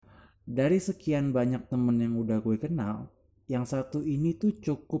Dari sekian banyak temen yang udah gue kenal, yang satu ini tuh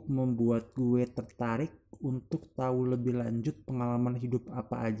cukup membuat gue tertarik untuk tahu lebih lanjut pengalaman hidup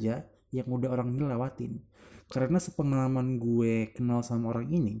apa aja yang udah orang ini lewatin. Karena sepengalaman gue kenal sama orang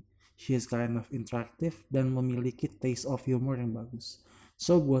ini, she is kind of interactive dan memiliki taste of humor yang bagus.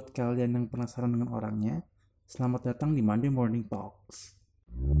 So buat kalian yang penasaran dengan orangnya, selamat datang di Monday Morning Talks.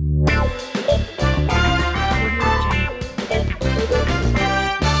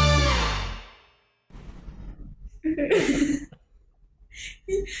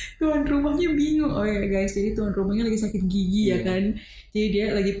 Tuan rumahnya bingung. Oh ya guys, jadi tuan rumahnya lagi sakit gigi ya kan. Jadi dia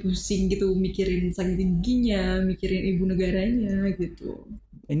lagi pusing gitu, mikirin sakit giginya, mikirin ibu negaranya gitu.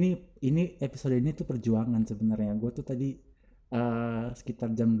 Ini episode ini tuh perjuangan sebenarnya. Gue tuh tadi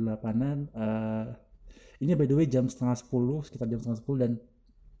sekitar jam 8-an, ini by the way jam setengah 10, sekitar jam setengah 10, dan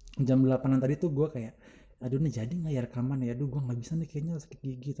jam 8-an tadi tuh gue kayak aduh nih jadi nggak ya rekaman ya, aduh gue nggak bisa nih kayaknya sakit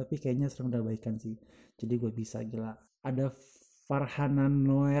gigi, tapi kayaknya sekarang udah baikan sih, jadi gue bisa. Gila, ada Farhana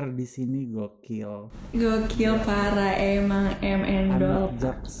Noer di sini, gokil. Gokil parah emang Anak Endol.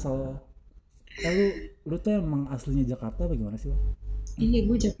 Jaksel. Lu tuh emang aslinya Jakarta apa gimana sih, Bang? Iya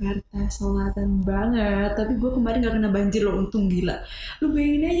gue Jakarta Selatan banget. Tapi gue kemarin gak kena banjir loh, untung gila. Lu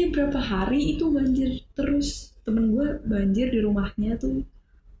bayangin aja berapa hari itu banjir terus. Temen gue banjir di rumahnya tuh.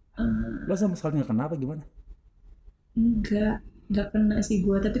 Lo sama sekali nggak kenapa gimana? Enggak kena sih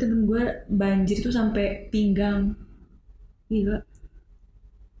gue. Tapi temen gue banjir tuh sampai pinggang. Gila,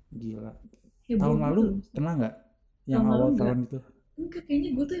 Gila. heboh Tahun lalu gitu. kena nggak yang Tahun lalu awal enggak. tahun itu? Enggak, kayaknya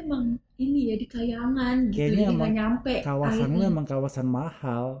gue tuh emang ini ya di kayangan gitu. Kayaknya Jadi emang gak nyampe kawasan lu airnya. emang kawasan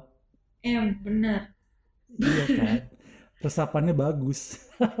mahal. Benar. Iya kan? Resapannya bagus.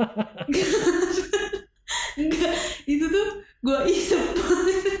 Enggak, itu tuh gue isep.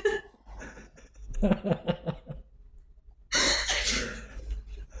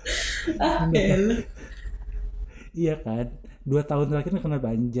 Bener. Elah. Iya kan? 2 tahun terakhir kena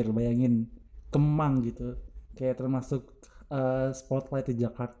banjir, bayangin. Kemang gitu. Kayak termasuk spotlight di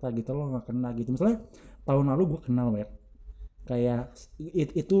Jakarta gitu, lo nggak kena gitu. Misalnya tahun lalu gue kenal, Wer. Kayak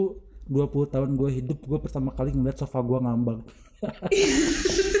itu 20 tahun gue hidup, gue pertama kali ngeliat sofa gue ngambang.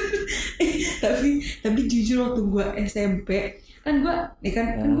 tapi jujur waktu gue SMP kan gue kan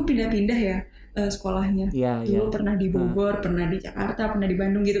Ya, gue pindah-pindah ya, sekolahnya. iya, iya. Dulu pernah di Ah, Bogor, pernah di Jakarta, pernah di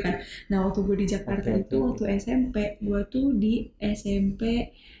Bandung gitu kan. Nah waktu gue di Jakarta oke, oke, itu oke. waktu SMP, gue tuh di SMP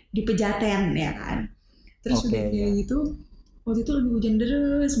di Pejaten ya kan. Terus udah Oke, kayak ya. gitu, waktu itu lagi hujan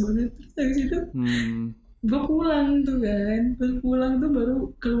deras banget. Terus habis itu Hmm. gue pulang tuh kan, terus pulang tuh baru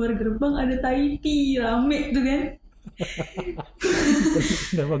keluar gerbang ada Taiti rame tuh kan.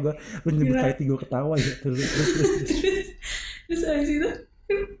 Kenapa lu nyebut Gila. Tahiti gue ketawa ya, terus. Terus abis itu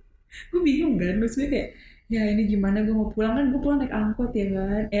gue bingung kan, maksudnya kayak ya ini gimana, gue mau pulang kan, gue pulang naik angkot ya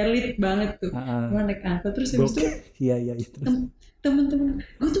kan, elit banget tuh. Ah, ah. Gue naik angkot terus habis itu Gokil. Iya, iya, iya, terus. temen-temen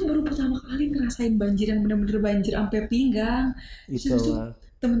gue tuh baru pertama kali ngerasain banjir yang bener-bener banjir sampai pinggang. Terus Itu habis itu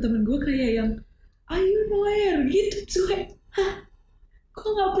temen-temen gue kayak yang ayo Noer gitu tuh kayak kok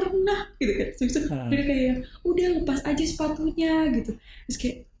nggak pernah gitu kan. Terus habis itu ah, dia kayak udah lepas aja sepatunya gitu. Terus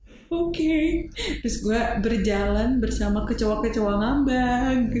kayak oke. Terus gue berjalan bersama kecoa-kecoa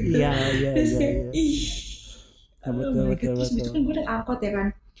ngambang gitu. iya, iya, Terus iya, kayak iya. ih, Nah, oh betul, my god. betul, Terus itu betul. kan gue naik angkot ya kan.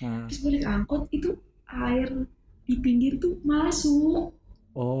 Nah, Terus gue naik angkot itu air di pinggir tuh masuk.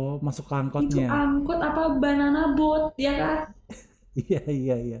 oh, masuk ke Itu angkotnya. angkot apa banana boat ya kan. Iya,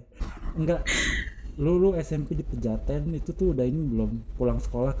 iya, iya. Enggak, lu SMP di Pejaten itu tuh udah ini belum pulang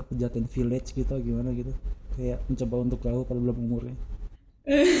sekolah ke Pejaten Village gitu gimana gitu? Kayak mencoba untuk gaul pada belum umurnya.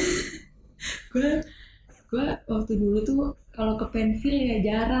 gue gue waktu dulu tuh kalau ke Penville ya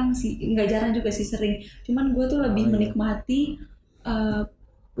jarang sih, nggak jarang juga sih, sering. Cuman gue tuh Oh lebih iya. menikmati eh,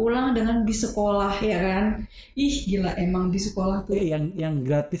 pulang dengan bis sekolah ya kan. Ih gila emang bis sekolah tuh. Yang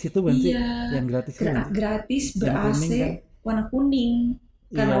gratis itu bukan sih? Iya, Yang gratis itu bukan sih? gratis ber Yang AC kuning kan? warna kuning.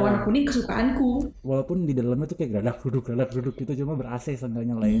 Karena warna Iya. kuning kesukaanku. Walaupun di dalamnya tuh kayak geradak duduk gitu, cuma ber AC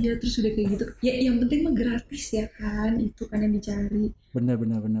seenggaknya lah ya. Iya, terus udah kayak gitu. Ya yang penting mah gratis ya kan, itu kan yang dicari. Benar,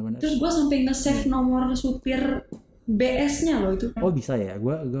 benar, benar, benar. Terus gue sampai nge-save nomor supir BS-nya loh itu. Oh bisa ya?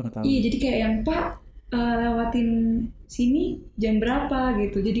 Gua nggak tahu. Iya, jadi kayak yang Pak lewatin sini jam berapa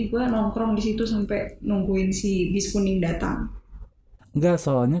gitu. Jadi gue nongkrong di situ sampai nungguin si bis kuning datang. Enggak,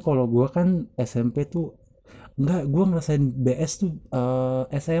 soalnya kalau gua kan SMP tuh enggak, gua ngerasain BS tuh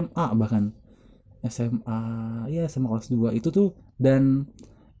SMA bahkan. SMA, ya SMA kelas 2 itu tuh. Dan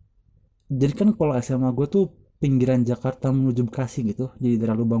jadi kan kalau SMA gue tuh pinggiran Jakarta menuju Bekasi gitu, jadi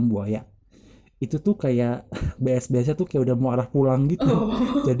daerah Lubang Buaya. itu tuh kayak BS-BSnya tuh kayak udah mau arah pulang gitu. Oh,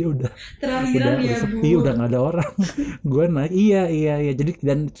 Jadi udah terakhiran ya sepi, Bu. udah nggak ada orang. Gue naik, iya, jadi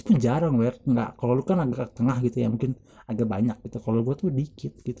dan itu tuh jarang nggak, kalau lu kan agak tengah gitu ya, mungkin agak banyak gitu, kalau gue tuh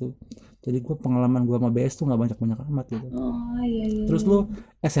dikit gitu. Jadi gue pengalaman gue sama BS tuh nggak banyak amat gitu. Oh iya iya Terus iya. lu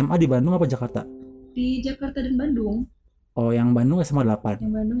SMA di Bandung apa Jakarta? Di Jakarta dan Bandung. Oh, yang Bandung SMA 8.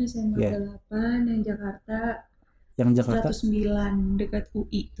 Yang Bandung SMA Ya, 8, yang Jakarta yang Jakarta. 109 dekat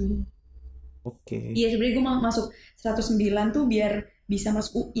UI tuh. Oke. Iya sebenarnya gue mau masuk 109 tuh biar bisa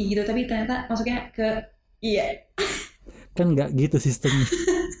masuk UI gitu, tapi ternyata masuknya ke iya. Kan nggak gitu sistemnya.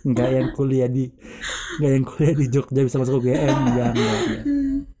 nggak yang kuliah di nggak yang kuliah di Jogja bisa masuk UGM, enggak.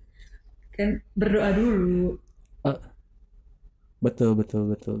 Kan berdoa dulu. Eh, betul.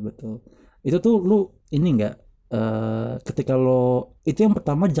 Itu tuh lu ini nggak, ketika lo itu yang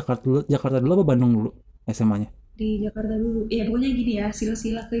pertama Jakarta dulu apa Bandung dulu SMA-nya? Di Jakarta dulu. Ya pokoknya gini ya,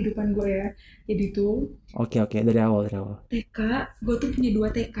 sila-sila kehidupan gue ya. Jadi tuh Oke, dari awal. TK, gue tuh punya 2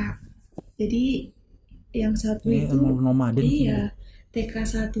 TK. Jadi yang satu Ini itu emang nomaden sih. iya, TK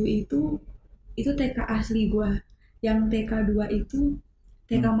 1 itu TK asli gue. Yang TK 2 itu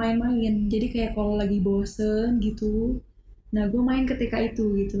TK main-main. Jadi kayak kalau lagi bosen gitu, nah gue main ke TK itu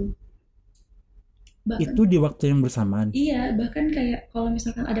gitu. Bahkan Itu di waktu yang bersamaan. iya, bahkan kayak kalau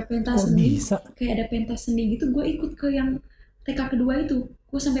misalkan ada pentas Kok seni, bisa? kayak ada pentas seni gitu, gue ikut ke yang TK kedua itu.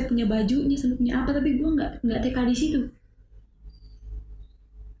 Gue sampai punya bajunya, sampai punya apa, tapi gue nggak TK di situ.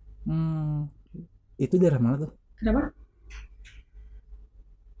 Hmm, itu daerah mana tuh? Kenapa?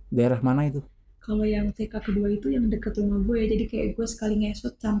 Daerah mana itu? Kalau yang TK kedua itu yang deket rumah gue ya, jadi kayak gue sekali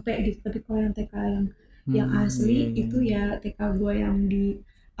ngesot sampai gitu. Tapi kalau yang TK yang asli Iya. itu ya TK gue yang di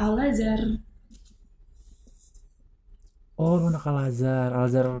Al-Azhar. Oh, lu anak Al-Azhar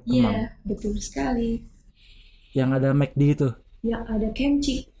Kemang. Iya, betul sekali. Yang ada McD itu. Yang ada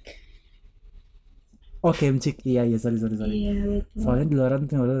Kemcik. Oh, Kemcik. Iya, sorry. Iya, betul. Soalnya di luaran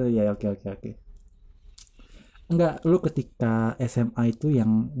tuh, ya, oke. Enggak, lu ketika SMA itu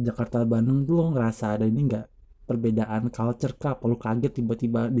yang Jakarta Bandung tuh lu ngerasa ada ini enggak, perbedaan culture kah? Apa lu kaget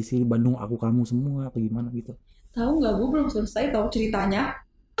tiba-tiba di sini Bandung aku kamu semua apa gimana gitu? Tahu nggak, gue belum selesai tahu ceritanya.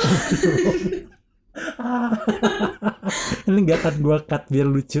 Ini enggak akan gua cut biar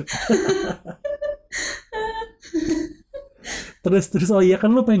lucu. Terus oh iya kan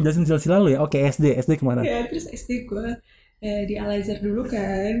lu pengen jelasin silsilah lu ya? Oke, SD kemana? Ya terus SD gue di Al-Azhar dulu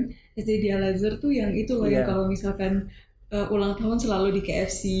kan. SD di Al-Azhar tuh yang itu loh yang Iya, kalau misalkan ulang tahun selalu di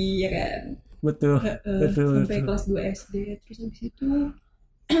KFC ya kan. betul. Sampai kelas 2 SD. Terus habis itu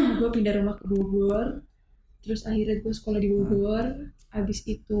gue pindah rumah ke Bogor. Terus akhirnya gue sekolah di Bogor. Habis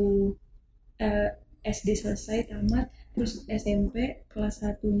itu SD selesai tamat. Terus SMP kelas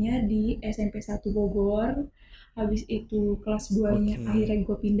 1-nya di SMP 1 Bogor. Habis itu kelas 2-nya Oke. akhirnya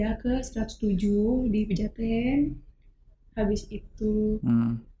gue pindah ke 107 di Pejaten. Habis itu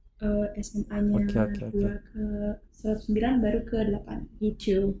Hmm, SMA-nya oke. gue ke 109 baru ke 8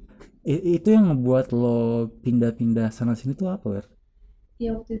 gitu. Itu yang ngebuat lo pindah-pindah sana sini tuh apa, Wer?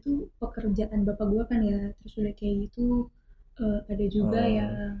 Ya waktu itu pekerjaan bapak gue kan ya, terus udah kayak gitu ada juga Oh,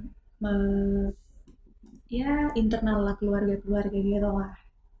 yang ya internal lah, keluarga gitu lah.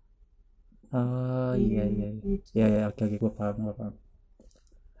 iya. Gitu. Ya, oke, gua paham.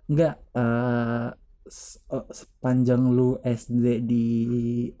 Enggak, sepanjang lu SD di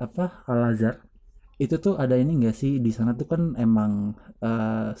apa Al-Azhar, itu tuh ada ini enggak sih di sana tuh kan emang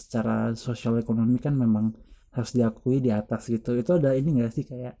secara sosial ekonomi kan memang harus diakui di atas gitu. Itu ada ini enggak sih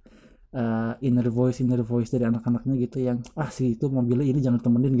kayak inner voice dari anak-anaknya gitu yang sih itu mobilnya ini jangan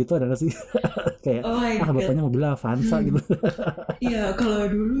temenin gitu, ada nggak sih? Kayak Oh my god. bapaknya mobilnya Avanza gitu. Iya, kalau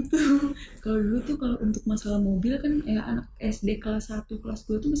untuk masalah mobil kan ya anak SD kelas 1, kelas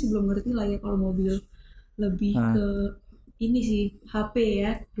 2 tuh masih belum ngerti lah ya kalau mobil. Lebih Nah, ke ini sih, HP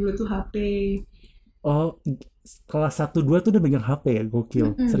ya. Dulu tuh HP. oh, kelas 1 2 tuh udah megang HP ya, gokil,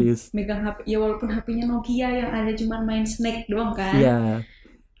 serius. Megang HP. Ya walaupun HP-nya Nokia yang ada cuman main Snake doang kan. Iya,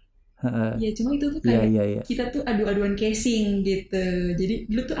 heeh. Ya cuma itu tuh Iya, kayak iya. kita tuh adu-aduan casing gitu. Jadi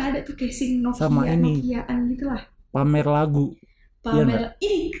dulu tuh ada tuh casing Sama Nokia, ini Nokiaan gitu lah. pamer lagu, iya nggak? Pamer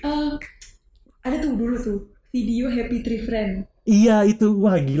ini ada tuh dulu tuh video Happy Tree Friend. Iya itu,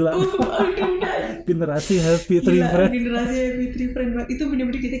 wah gila. Udah Generasi Happy Tree gila, Friend. generasi Happy Tree Friend banget. Itu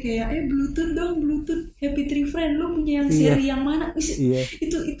bener-bener kita kayak Bluetooth dong, Bluetooth Happy Tree Friend. Lo punya yang Iya, seri yang mana? iya.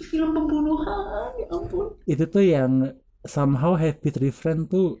 Itu film pembunuhan, ya ampun. Itu tuh yang somehow Happy Tree Friend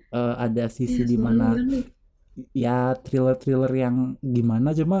tuh ada Ya sisi di selalu mana bilang nih. ya thriller yang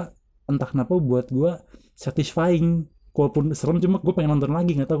gimana, cuma entah kenapa buat gua satisfying, walaupun serem cuma gue pengen nonton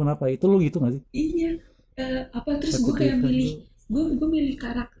lagi, nggak tahu kenapa. Itu lo gitu nggak sih? Iya. Apa terus Happy gue Tree kayak Friend milih tuh gue milih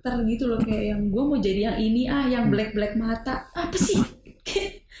karakter gitu loh, kayak yang gue mau jadi yang ini yang black mata apa sih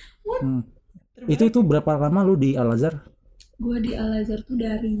kayak what. Itu berapa lama lu di Al Azhar? Gue di Al Azhar tuh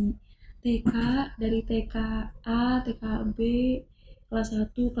TK dari TK A, TK B, kelas 1,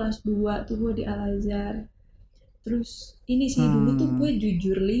 kelas 2 tuh gue di Al Azhar. Terus ini sih dulu tuh gue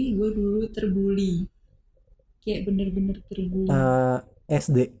jujur gue dulu terbully, kayak bener-bener terbully.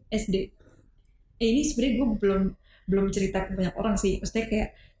 SD. Ini sebenarnya gue belum cerita ke banyak orang sih, maksudnya kayak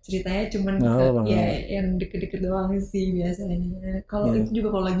ceritanya cuman ya yang deket-deket doang sih biasanya. Kalau itu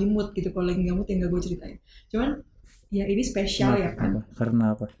juga kalau lagi mood gitu, kalau lagi nggak mood ya nggak gue ceritain. Cuman ya ini spesial ya kan.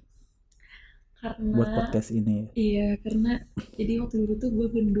 Karena apa? Karena buat podcast ini. Iya, karena jadi waktu dulu tuh gue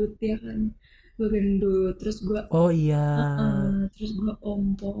gendut ya kan. Gue gendut, terus gue terus gue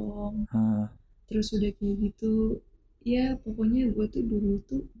ompong. Terus udah kayak gitu. Ya pokoknya gue tuh dulu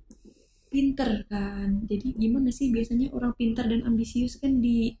tuh pinter kan. Jadi gimana sih biasanya orang pinter dan ambisius kan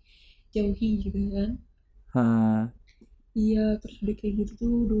dijauhi gitu kan. Iya, terus udah kayak gitu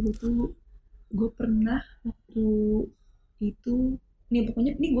tuh dulu tuh gue pernah waktu itu nih,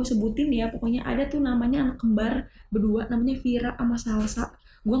 pokoknya ini gue sebutin ya, pokoknya ada tuh namanya anak kembar berdua, namanya Vira sama Salsa.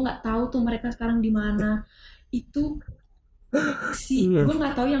 Gue nggak tahu tuh mereka sekarang di mana. Itu gue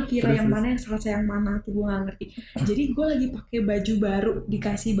nggak tahu yang Vira yang mana, yang Salsa yang mana tuh gue nggak ngerti. Jadi gue lagi pakai baju baru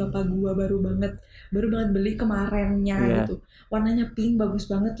dikasih bapak gue, baru banget beli kemarinnya gitu, warnanya pink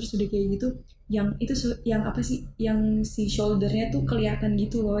bagus banget. Terus udah kayak gitu, yang itu yang apa sih, yang si shouldernya tuh kelihatan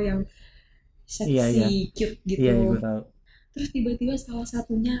gitu loh, yang seksi cute gitu. Gue tahu. Terus tiba-tiba salah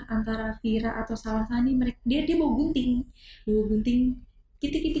satunya antara Vira atau Salsa nih, mereka dia bawa gunting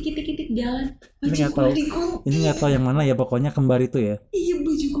kitik jalan, baju gue digunting. Ini nggak tahu yang mana ya, pokoknya kembar itu ya. Iya,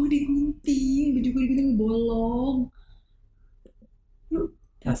 baju gue digunting bolong.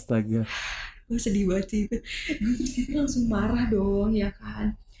 Astaga, gue sedih banget sih itu. Gue terus itu langsung marah dong ya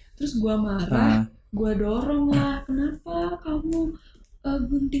kan. Terus gue marah, gue dorong lah, kenapa kamu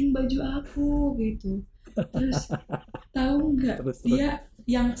gunting baju aku gitu. Terus tahu nggak, dia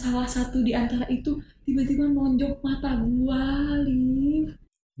yang salah satu di antara itu tiba-tiba nonjok mata gua, Liv.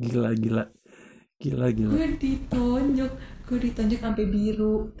 Gila. Gue ditonjok sampai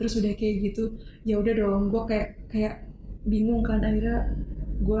biru. Terus udah kayak gitu, ya udah dong, gue kayak bingung kan. Akhirnya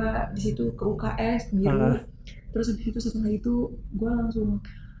gue di situ ke UKS biru. Terus habis itu setelah itu gue langsung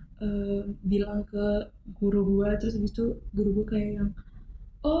bilang ke guru gue. Terus habis itu guru gue kayak yang,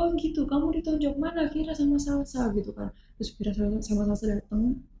 oh gitu, kamu ditonjok, mana Vira sama Salsa gitu kan. Terus Vira sama Salsa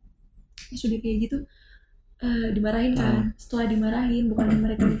datang. Terus udah kayak gitu dimarahin kan. Setelah dimarahin, bukan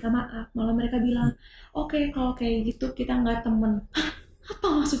mereka minta maaf, malah mereka bilang, oke, kalau kayak gitu kita nggak temen. Hah?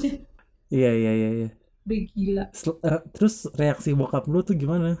 Apa maksudnya? Iya. Gila. Terus reaksi bokap lu tuh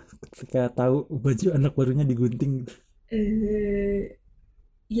gimana ketika tahu baju anak barunya digunting?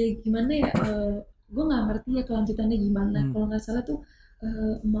 Ya gimana ya, gue nggak ngerti ya kelanjutannya gimana. Kalau nggak salah tuh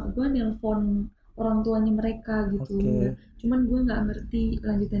emak gue nelpon orang tuanya mereka gitu. Cuman gue nggak ngerti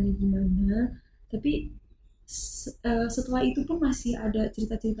lanjutannya gimana. Tapi setelah itu pun masih ada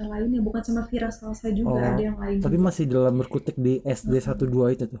cerita-cerita lainnya, bukan sama Vira Salsa juga, ada yang lain. Tapi juga masih dalam berkutik di SD02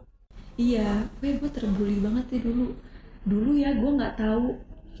 itu tuh. Iya, gue terbully banget ya dulu ya. Gue nggak tahu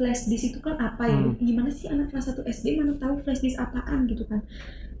flash disk itu kan apa ya. Gimana sih anak kelas 1 SD mana tahu flash disk apaan gitu kan.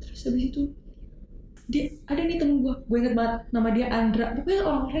 Terus habis itu dia ada nih temen gue inget banget nama dia Andra. Pokoknya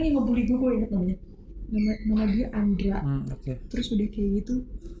orang-orang yang ngebully gue inget namanya. Nama dia Andra. Terus udah kayak gitu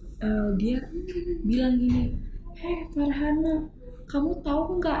dia bilang gini, hei Farhana, kamu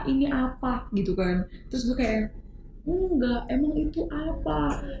tahu nggak ini apa gitu kan. Terus gue kayak, enggak, emang itu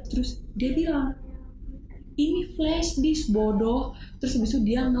apa. Terus dia bilang, ini flash disk bodoh. Terus habis itu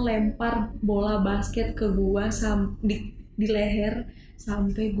dia ngelempar bola basket ke gue di leher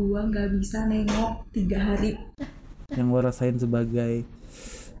sampai gue nggak bisa nengok 3 hari. Yang gue rasain sebagai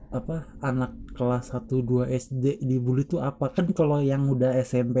anak kelas 1-2 SD dibully itu apa? Kan kalau yang udah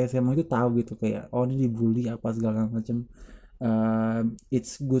SMP SMA itu tahu gitu, kayak ini dibully apa segala macam.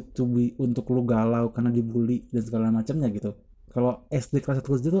 It's good to be, untuk lu galau karena dibully dan segala macamnya gitu. Kalau SD kelas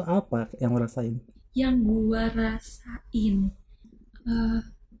 1 itu apa yang lu rasain? Yang gue rasain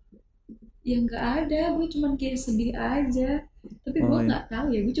ya nggak ada, gue cuman kayak sedih aja. Tapi gue nggak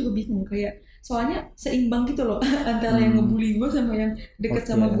tahu ya, gue juga bingung, kayak soalnya seimbang gitu loh antara yang ngebully gue sama yang deket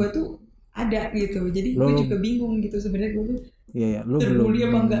sama gue tuh ada gitu. Jadi gue juga bingung gitu sebenarnya gue tuh terbully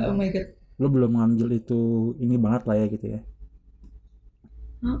apa enggak. Oh my god, lo belum ngambil itu ini banget lah ya gitu ya.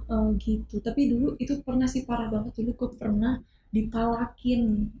 Gitu. Tapi dulu itu pernah sih parah banget. Dulu gue pernah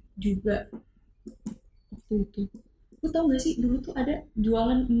dipalakin juga waktu itu. Lu tau gak sih dulu tuh ada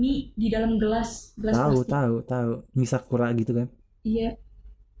jualan mie di dalam gelas plastik? Tahu mie sakura gitu kan. iya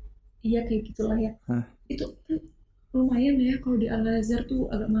iya kayak gitulah ya. Hah. Itu kan lumayan ya kalau di Al Azhar tuh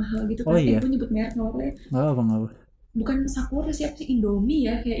agak mahal gitu Oh kan. iya, Gue nyebut merek nggak apa-apa ya. nggak apa nggak apa. Bukan Sakura siapa sih, Indomie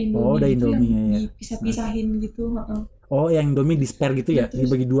ya, kayak Oh, Indomie udah gitu yang Indomie ya. Hah. dipisah-pisahin gitu. Heeh. Oh, yang Indomie di spare gitu Nah ya, terus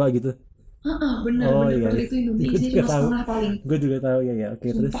dibagi dua gitu. bener Oh bener iya, padahal iya. itu Indomie Gue isinya juga cuma tahu. setengah paling. Gue juga tahu ya ya. Oke,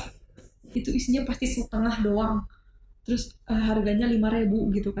 terus. Sumpah itu isinya pasti setengah doang. Terus harganya 5.000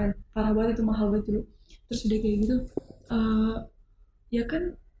 gitu kan, parah banget itu, mahal banget dulu. Terus udah kayak gitu, eh, ya kan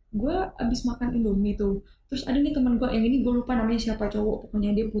gue abis makan Indomie tuh, terus ada nih teman gue yang ini gue lupa namanya siapa, cowok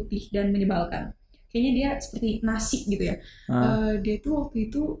pokoknya, dia putih dan menyebalkan, kayaknya dia seperti nasi gitu ya. Ah, Dia tuh waktu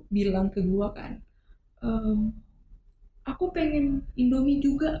itu bilang ke gue kan, ehm, aku pengen Indomie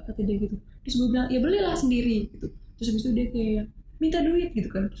juga kata dia gitu. Terus gue bilang ya belilah sendiri gitu. Terus habis itu dia kayak minta duit gitu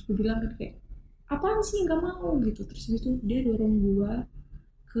kan. Terus gue bilang kan kayak apaan sih, nggak mau gitu. Terus habis itu dia dorong gue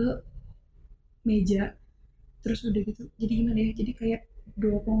ke meja. Terus udah gitu jadi gimana ya, jadi kayak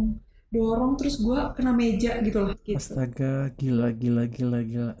dorong dorong terus gue kena meja gitu lah gitu. astaga, gila gila gila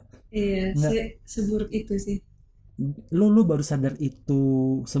gila. Iya, Nggak, seburuk itu sih. lu baru sadar itu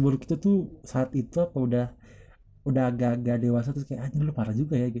seburuk itu tuh saat itu apa udah agak-agak dewasa terus kayak anjing lu parah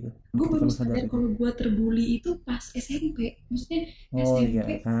juga ya gitu. Gue Ketika baru lu sadar sadar itu. kalau gue terbully itu pas SMP. Maksudnya Oh iya SMP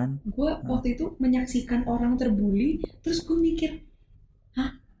kan. gue Ah, waktu itu menyaksikan orang terbully, terus gue mikir,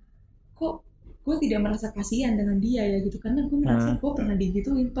 hah, kok gue tidak merasa kasihan dengan dia ya gitu, karena gue merasa ah, gue pernah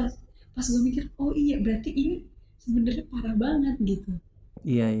digituin. Pas gue mikir oh iya berarti ini sebenarnya parah banget gitu.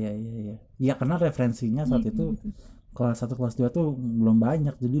 iya iya iya iya. Iya karena referensinya Iya saat itu kayak gitu. kelas satu kelas 2 tuh belum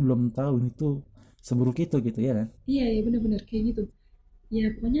banyak jadi belum tahu ini tuh seburuk itu gitu ya kan. Iya ya bener-bener kayak gitu. Ya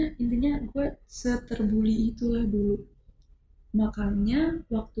pokoknya intinya gue seterbuli itulah dulu. Makanya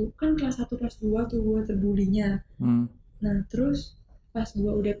waktu kan kelas satu kelas 2 tuh gue terbulinya. Hmm, Nah terus pas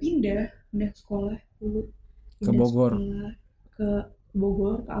gue udah pindah sekolah dulu, ke pindah Bogor. sekolah ke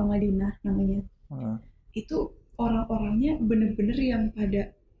Bogor, ke Almadinah namanya. Ah, Itu orang-orangnya bener-bener yang pada,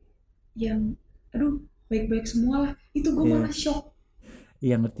 yang aduh baik-baik semua lah. Itu gue iya, malah shock.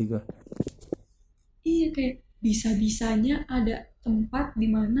 iya ngerti gua. Iya kayak bisa-bisanya ada tempat di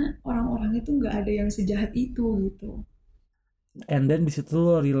mana orang-orangnya tuh nggak ada yang sejahat itu gitu. And then di situ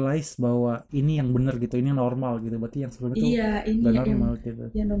lo realize bahwa ini yang bener gitu, ini yang normal gitu. Berarti yang sebelumnya tuh Iya ini gak yang normal gitu.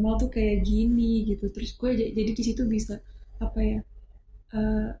 yang normal tuh kayak gini gitu. Terus gue jadi di situ bisa apa ya,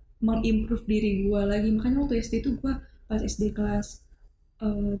 eh, mengimprove diri gue lagi. Makanya waktu SD tuh gue pas SD kelas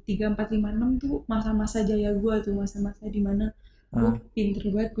 3, 4, 5, 6 tuh masa-masa jaya gue tuh, masa-masa dimana gue Ah, pinter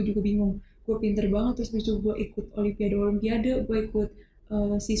banget. Gue juga bingung, gue pinter banget. Terus besok gue ikut olimpiade, gue ikut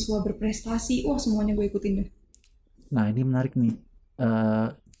siswa berprestasi, wah semuanya gue ikutin deh. nah ini menarik nih. Eh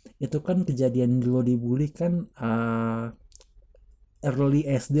itu kan kejadian lo dibully kan early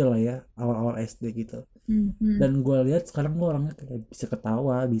SD lah ya, awal-awal SD gitu. Hmm, hmm. Dan gue lihat sekarang lo orangnya kayak bisa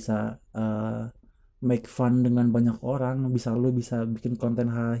ketawa, bisa make fun dengan banyak orang, lo bisa bikin konten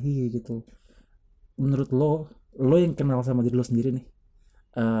hahi gitu. Menurut lo yang kenal sama diri lo sendiri nih,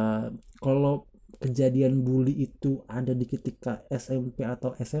 eh kalau kejadian bully itu ada di ketika SMP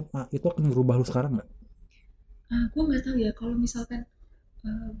atau SMA itu akan ngerubah lo sekarang nggak? Gue nggak tahu ya kalau misalkan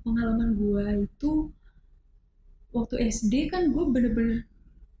pengalaman gue itu waktu SD kan gue bener-bener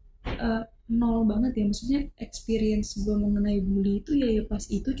nol banget ya, maksudnya experience gue mengenai bully itu ya pas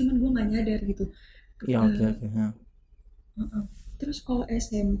itu, cuman gue nggak nyadar gitu. Ya oke Eh, oke. Nah. Terus kalau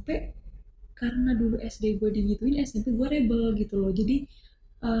SMP, karena dulu SD gue digituin, SMP gue rebel gitu loh. Jadi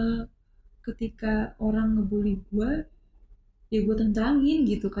eh, ketika orang ngebully gue, ya gue tantangin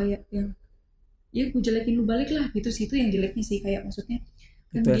gitu, kayak yang ya gue jelekin lu balik lah gitu sih. Itu yang jeleknya sih, kayak maksudnya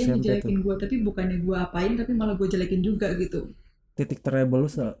kan Itu dia SMP tuh ngejelekin gue tapi bukannya gue apain, tapi malah gue jelekin juga gitu. titik terebel lu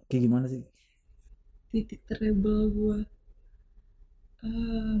kayak gimana sih? Titik terebel gue,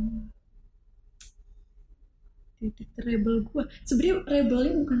 um, titik rebel gue sebenarnya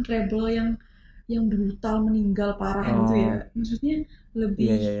rebelnya bukan rebel yang brutal meninggal parah gitu ya. Oh Maksudnya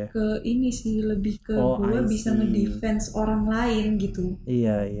iya lebih iya iya. ke ini sih, lebih ke Oh gue I bisa see. ngedefense orang lain gitu.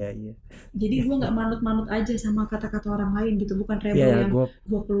 Iya iya iya. Jadi gue nggak manut-manut aja sama kata-kata orang lain gitu, bukan Iya rebel ya yang gue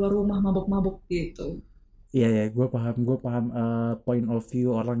gue keluar rumah mabok-mabok gitu. iya ya gue paham point of view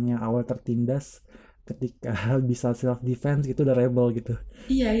orang yang awal tertindas ketika bisa self defense gitu udah rebel gitu.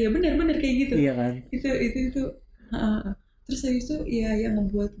 Iya iya benar-benar kayak gitu. Iya kan? Itu terus habis itu ya yang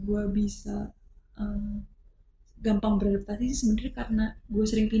ngebuat gue bisa uh, gampang beradaptasi sih sebenarnya karena gue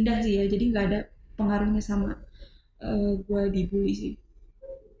sering pindah sih ya, jadi nggak ada pengaruhnya sama gue dibully sih.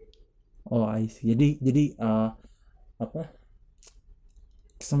 Oh I see. Jadi apa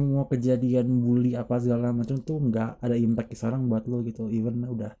semua kejadian bully apa segala macam tuh nggak ada impact sekarang buat lo gitu even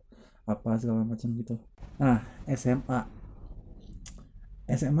udah apa segala macam gitu. Nah SMA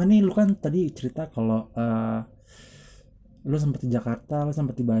SMA nih lu kan tadi cerita kalau lu sempet di Jakarta, lu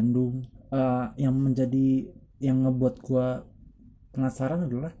sempet di Bandung. Yang menjadi yang ngebuat gua penasaran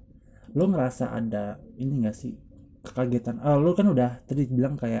adalah lu ngerasa ada ini gak sih kekagetan? Lu kan udah tadi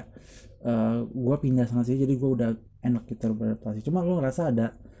bilang kayak gua pindah sana sih jadi gua udah enak gitu beradaptasi. Cuma lu ngerasa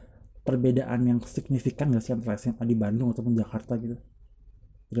ada perbedaan yang signifikan gak sih antara SMA di Bandung ataupun Jakarta gitu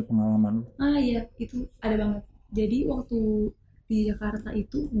dari pengalaman lu? Iya, itu ada banget. Jadi waktu di Jakarta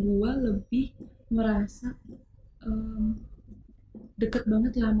itu gua lebih merasa em, deket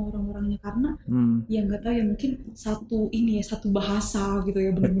banget lah sama orang-orangnya, karena ya nggak tahu ya, mungkin satu bahasa gitu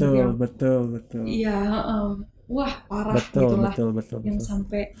ya, bener-bener Betul, yang betul, betul. iya, wah parah Betul, gitulah, betul, betul, yang betul.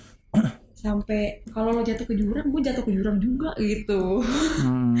 sampai sampai kalau lo jatuh ke jurang, gue jatuh ke jurang juga gitu.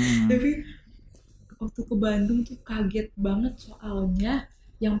 Hmm. Tapi waktu ke Bandung tuh kaget banget, soalnya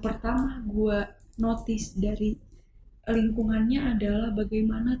yang pertama gue notice dari lingkungannya adalah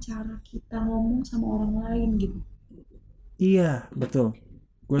bagaimana cara kita ngomong sama orang lain gitu. Iya, betul.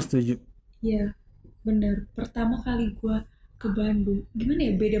 Gue setuju. Ya bener, pertama kali gue ke Bandung, gimana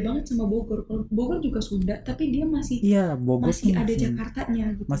ya, beda banget sama Bogor. Kalau Bogor juga Sunda, tapi dia masih Iya, Bogor masih tuh ada masih Jakartanya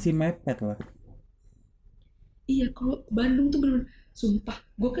gitu. masih mepet lah. Iya, kalau Bandung tuh bener, sumpah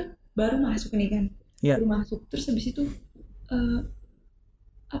gue kan baru masuk nih kan, Iya. baru masuk terus habis itu eh,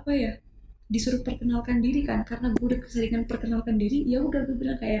 apa ya, disuruh perkenalkan diri kan, karena gue udah keseringan perkenalkan diri, ya udah gue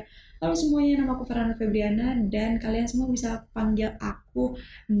bilang kayak, halo semuanya, nama aku Farhana Febriana dan kalian semua bisa panggil aku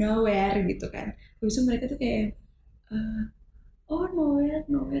Noer gitu kan. Habis itu mereka tuh kayak eh, oh Noer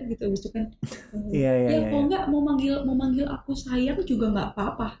Noer gitu. Habis itu kan Iya, iya, ya iya, kalau iya. nggak mau manggil aku sayang juga nggak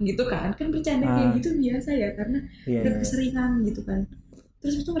apa-apa gitu kan, kan bercanda kayak Ah, gitu biasa ya, karena iya, udah iya, iya. keseringan gitu kan.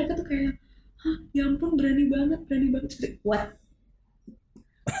 Terus itu mereka tuh kayak, hah ya ampun, berani banget. Terus, what,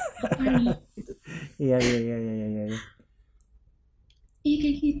 apa nih gitu. Iya, iya, iya, iya, iya, iya. Iya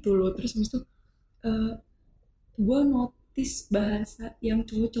kayak gitu loh. Terus habis itu uh, gue notice bahasa yang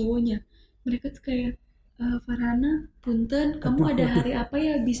cowok-cowoknya, mereka tuh kayak, Farhana punten, kamu Aduh, ada aduh. hari apa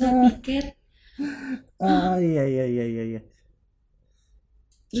ya bisa Ah, piket. Hah? iya, iya, iya, iya, iya.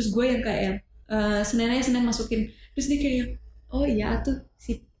 Terus gue yang kayak, Senin masukin, terus dia kayak, oh iya tuh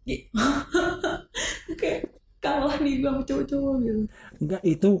si kayak kalah nih gue sama cowok-cowok gitu. Enggak,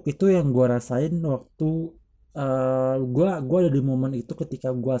 itu yang gua rasain waktu gua ada di momen itu ketika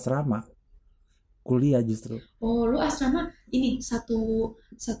gua asrama kuliah justru. Oh lu asrama ini satu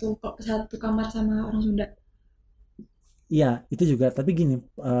satu satu kamar sama orang Sunda. Iya, itu juga. Tapi gini,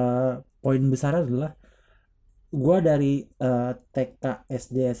 poin besar adalah gua dari TK,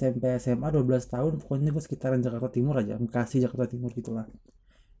 SD, SMP, SMA 12 tahun, pokoknya gua sekitaran Jakarta Timur aja, Bekasi, Jakarta Timur gitulah.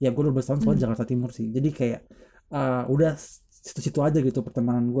 Ya gua 12 tahun soal Hmm. Jakarta Timur sih. Jadi kayak udah situ-situ aja gitu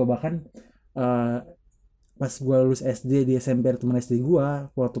pertemanan gua. Bahkan eh, pas gua lulus SD di SMP ada teman SD gua,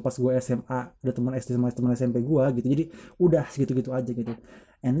 waktu pas gua SMA ada teman SD sama teman SMP gua gitu. Jadi udah segitu-gitu aja gitu.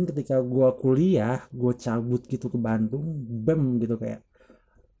 And then ketika gua kuliah, gua cabut gitu ke Bandung, bem gitu kayak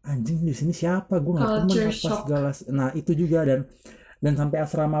anjing di sini siapa, gue nggak temen Culture apa shock. segala. Nah itu juga, dan sampai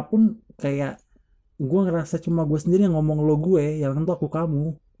asrama pun kayak gue ngerasa cuma gue sendiri yang ngomong lo gue, yang tentu aku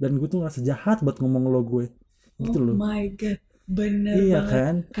kamu, dan gue tuh ngerasa jahat buat ngomong lo gue gitu Oh loh. my god, bener Iya banget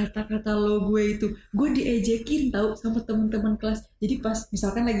kan. kata-kata lo gue itu. Gue diejekin tahu sama teman-teman kelas. Jadi pas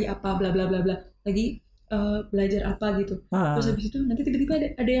misalkan lagi apa bla bla bla bla, lagi belajar apa gitu. Terus Ah, habis itu nanti tiba-tiba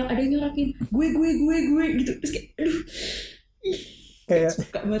ada yang nyorakin gue gitu. Terus kayak aduh, ih, kayak kayak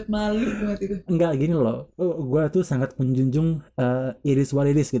suka banget, malu banget itu. enggak gini loh. Gue tuh sangat menjunjung iris what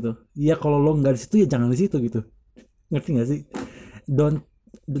it is gitu. Ya kalau lo nggak di situ ya jangan di situ gitu. Ngerti nggak sih? Don't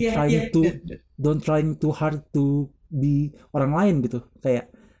Iya, trying iya, to iya. don't trying too hard to be orang lain gitu.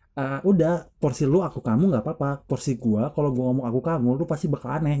 Kayak udah porsi lu aku kamu nggak apa-apa, porsi gua kalau gua ngomong aku kamu lu pasti bakal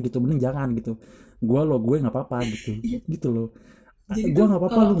aneh gitu, mending jangan gitu. Gua lo gue nggak apa-apa gitu, Iya. gitu loh. Jadi Gua tuh nggak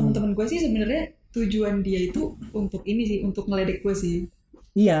apa-apa kalau lu. teman-teman gue sih sebenarnya tujuan dia itu untuk ini sih, untuk ngeledek gue sih.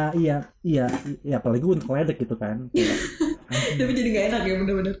 Iya, iya, iya, iya, apalagi untuk ledek gitu kan, kayak anjing. Tapi jadi nggak enak ya,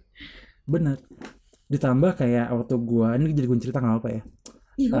 bener-bener. Bener. Ditambah kayak waktu gua ini jadi gue cerita nggak apa ya.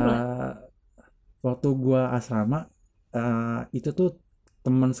 Iya, nggak boleh. Eh, Waktu gua asrama itu tuh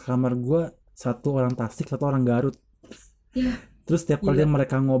teman sekamar gua satu orang Tasik, satu orang Garut. Ya, Terus setiap kali gila.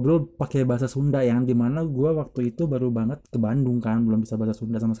 mereka ngobrol pakai bahasa Sunda, yang dimana gue waktu itu baru banget ke Bandung kan, belum bisa bahasa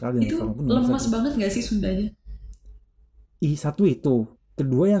Sunda sama sekali, dan Itu sekarang pun belum bisa lemas tuh. banget gak sih Sundanya? Satu itu.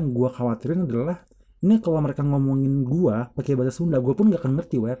 Kedua yang gue khawatirin adalah ini kalau mereka ngomongin gue pakai bahasa Sunda, gue pun gak akan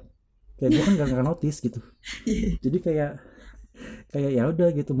ngerti, wer. Kayak gue kan gak akan notice gitu. Iya, Jadi kayak kayak ya udah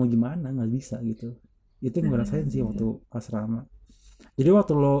gitu, mau gimana, nggak bisa gitu. Itu yang gue rasain sih bener-bener. waktu asrama. Jadi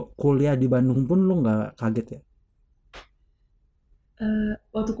waktu lo kuliah di Bandung pun lo nggak kaget ya?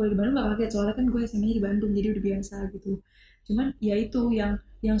 waktu kuliah di Bandung gak kaget, soalnya kan gue SMA-nya di Bandung jadi udah biasa gitu. Cuman ya itu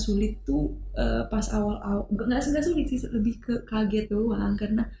yang sulit tuh pas awal-awal, nggak sulit sih, lebih ke kaget doang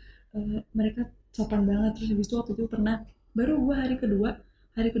karena mereka sopan banget. Terus habis itu waktu itu pernah, baru gue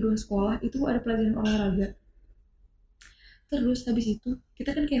hari kedua sekolah itu ada pelajaran olahraga. Terus habis itu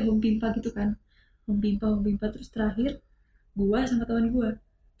kita kan kayak home pimpa gitu kan, home pimpa terus terakhir gue sama teman gue,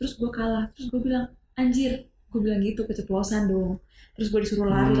 terus gue kalah, terus gue bilang anjir, gue bilang gitu, keceplosan dong. Terus gue disuruh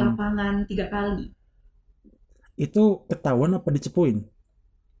lari Hmm. lapangan 3 kali. Itu ketahuan apa dicepuin?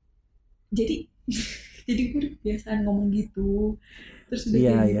 Jadi jadi gue udah kebiasaan ngomong gitu, terus udah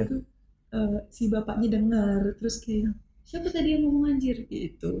Iya kayak gitu ya. tuh si bapaknya dengar, terus kayak siapa tadi yang ngomong anjir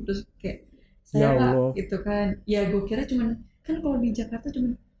gitu. Terus kayak Ya saya pak Allah. gitu kan, ya gue kira cuman, kan kalau di Jakarta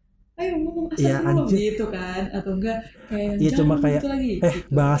cuman ayo ngomong Ya astagfirullah anjir. gitu kan, atau enggak kayak Iya jangan cuma ngomong kayak gitu lagi gitu.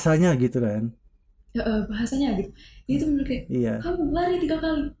 bahasanya gitu kan. Ya, bahasanya gitu. Ini tuh bener kayak Iya. kamu lari 3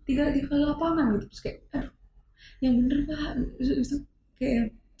 kali, tiga kali lapangan gitu. Terus kayak aduh, yang bener pak. Terus kayak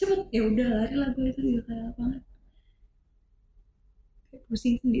cepet, ya udah lari lah gue itu 3 kali lapangan. Kayak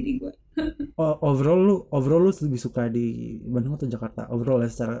pusing sendiri gue. Overall lu lebih suka di Bandung atau Jakarta? Overall ya,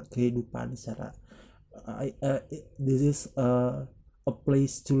 secara kehidupan, secara this is a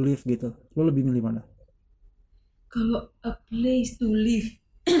place to live gitu. Lu lebih milih mana? Kalau a place to live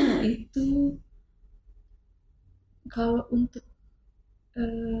itu, kalau untuk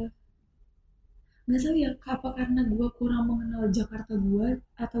eh, nggak tahu ya apa karena gue kurang mengenal Jakarta gue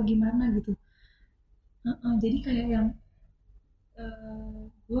atau gimana gitu. Jadi kayak yang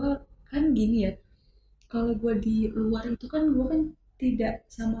gue kan gini ya, kalau gue di luar itu kan gue kan tidak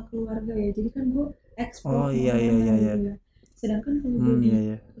sama keluarga ya, jadi kan gue eksplor Oh iya iya kemana-mana iya iya. gitu ya. Sedangkan kalau gue di Iya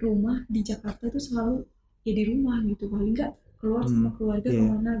iya. rumah di Jakarta itu selalu ya di rumah gitu, paling nggak keluar sama keluarga Iya.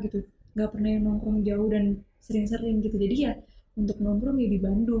 kemana gitu, nggak pernah yang nongkrong jauh dan sering-sering gitu. Jadi ya untuk nongkrong ya di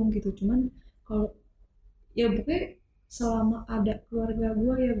Bandung gitu. Cuman kalau ya pokoknya selama ada keluarga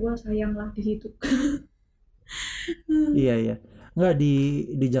gue ya gue sayang lah di situ. Iya iya. Nggak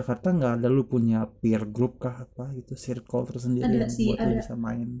di Jakarta nggak ada lu punya peer group kah apa gitu, circle tersendiri Ada yang sih, buat lu bisa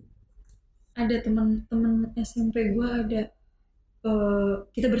main. ada teman-teman SMP gue ada,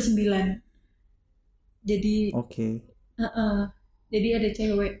 kita bersembilan. Jadi Oke. jadi ada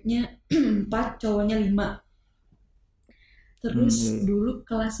ceweknya 4, cowoknya 5. Terus Iya, iya. dulu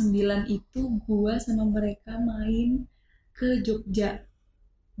kelas 9 itu gua sama mereka main ke Jogja,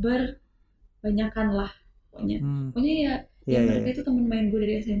 berbanyakan lah pokoknya. Hmm, Pokoknya ya, iya iya mereka iya. itu teman main gue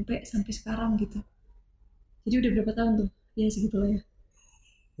dari SMP sampai sekarang gitu. Jadi udah berapa tahun tuh? Ya segitulah ya.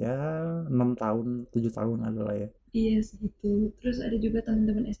 Ya 6 tahun 7 tahun adalah ya. Iya segitu. Terus ada juga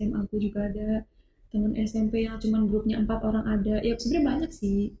teman-teman SMA aku juga ada. Teman SMP yang cuman grupnya 4 orang ada. Ya sebenarnya banyak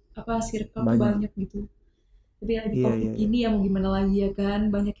sih. Apa circle tuh Banyak. banyak gitu. Tapi lagi Iya COVID iya iya. ini ya mau gimana lagi ya kan.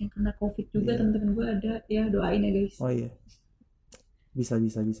 Banyak yang kena COVID juga, Iya. teman-teman gue ada. Ya doain ya guys. Oh iya. Bisa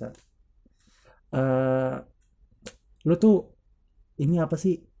bisa bisa. Eh lu tuh ini apa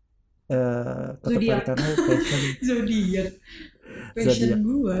sih, Zodiak. ketertarikan lu, passion, Zodiak. Passion zodiak.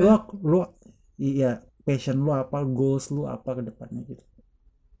 gue. Lu iya, passion lu apa, goals lu apa ke depannya gitu.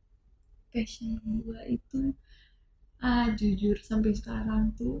 Passion gue itu, jujur sampai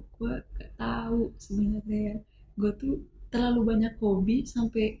sekarang tuh gue gak tahu sebenarnya ya. Gue tuh terlalu banyak hobi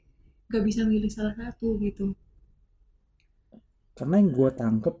sampai gak bisa milih salah satu gitu. Karena yang gue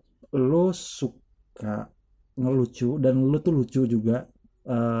tangkep lu suka ngelucu dan lu tuh lucu juga.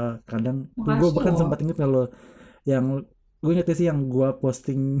 Kadang gue Makasih bahkan loh. sempat inget kalau yang gue inget sih yang gue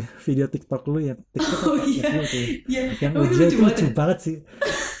posting video TikTok lu, yang TikTok Oh apa iya, FB itu ya, iya. yang Emang itu Uja lucu itu banget lucu ya? banget sih.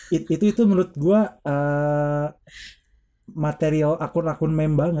 Itu menurut gue material akun-akun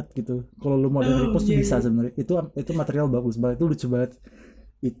meme banget gitu. Kalau lu mau dari Oh repost tuh iya, bisa iya. sebenarnya. Itu material bagus banget, itu lucu banget.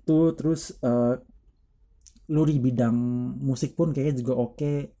 Itu terus lu di bidang musik pun kayaknya juga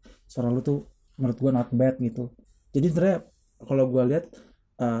oke. Suara lu tuh menurut gua not bad gitu. Jadi sebenarnya kalau gua lihat,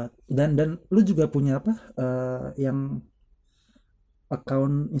 dan lu juga punya apa, yang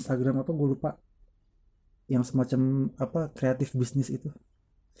account Instagram apa gue lupa, yang semacam apa, kreatif bisnis itu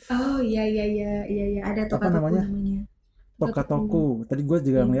Oh iya, iya, iya, iya, iya. Ada apa toka-toku namanya, namanya. Toka-toku. Toka tadi gue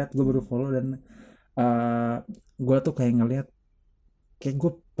juga Iya. ngeliat, gue baru follow dan uh, gue tuh kayak ngeliat, kayak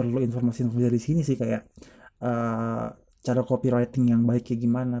gue perlu informasi-informasi dari sini sih, kayak uh, cara copywriting yang baik kayak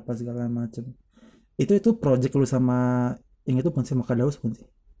gimana apa segala macem. Itu project lu sama yang itu bukan sih, Makadaus bukan sih?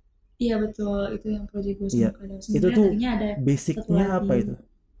 Iya betul, itu yang proyek gue Iya, sama Kadang. itu Sebenarnya tuh tadinya ada satu basicnya apa lagi. itu,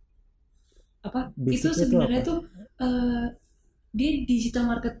 Apa? Itu basicnya tuh apa? sebenarnya tuh dia digital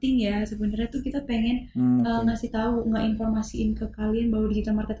marketing ya. Sebenarnya tuh kita pengen Oke. ngasih tahu, informasiin ke kalian bahwa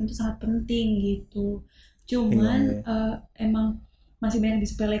digital marketing itu sangat penting gitu. Iya Cuman iya. emang masih banyak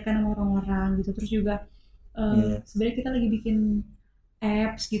disepelekan sama orang-orang gitu. Terus juga Iya. sebenarnya kita lagi bikin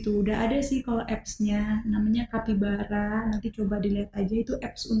apps gitu. Udah ada sih kalau appsnya, namanya Capybara. Nanti coba dilihat aja, itu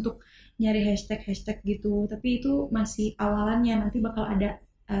apps untuk nyari hashtag-hashtag gitu. Tapi itu masih awalannya, nanti bakal ada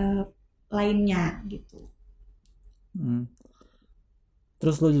eh, lainnya gitu. Hmm.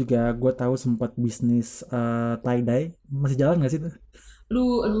 Terus lo juga gue tahu sempat bisnis tie dye, masih jalan nggak sih tuh?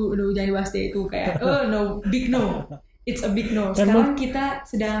 Lu jangan dibahas deh itu, kayak oh no, big no. It's a big no. Kan lo, Sekarang kita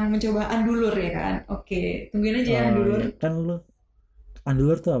sedang mencoba undulur ya kan. Oke, tungguin aja ya oh undulur. iya, kan lo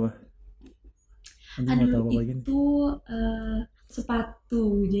undular tuh apa? Anjing nggak Undulur tahu apa gini. itu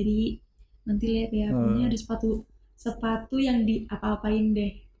sepatu. Jadi nanti lihat ya, pokoknya Oh, ada sepatu sepatu yang di apa-apain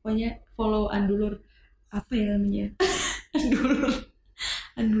deh. Pokoknya follow undulur, apa ya namanya? Undulur,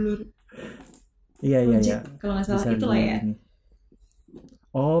 undulur iya iya iya, project kalau nggak salah, bisa di itulah ya. ini.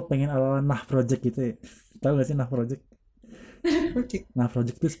 Oh, pengen ala nah project gitu ya? Tahu gak sih nah project? Project. Nah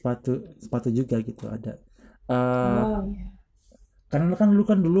project itu sepatu sepatu juga gitu ada. eh Oh ya. Karena kan lu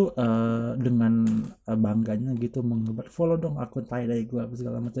kan dulu dengan bangganya gitu mengebar follow dong akun tie dye gue apa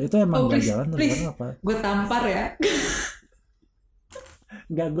segala macam. Itu emang Oh gak please, jalan tuh sekarang please, apa? gue tampar ya.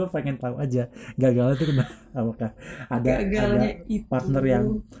 Nggak, gue pengen tahu aja gagalnya tuh kenapa? Apakah ada Gagalnya itu, partner yang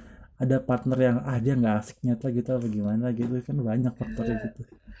ada partner yang dia nggak asik nyata gitu apa gimana gitu kan banyak faktornya gitu.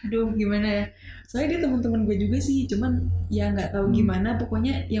 aduh gimana ya, soalnya dia teman-teman gue juga sih, cuman ya nggak tahu Hmm, gimana,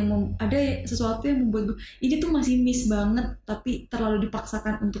 pokoknya yang ada sesuatu yang membuat gue ini tuh masih miss banget tapi terlalu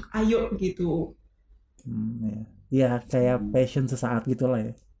dipaksakan untuk ayo gitu. ya. Ya kayak passion sesaat gitu lah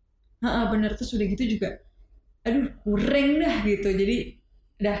ya. Heeh, bener. Terus udah gitu juga aduh kurang dah gitu, jadi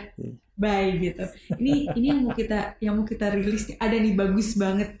udah Iya. bye gitu. Ini yang mau kita rilis nih, ada nih bagus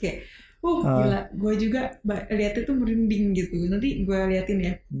banget kayak Ah, gila, gue juga lihatnya tuh merinding gitu, nanti gue liatin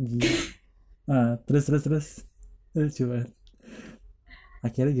ya. gila. Terus coba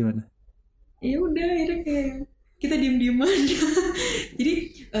akhirnya gimana? Ya udah akhirnya kayak kita diem-diem aja. Jadi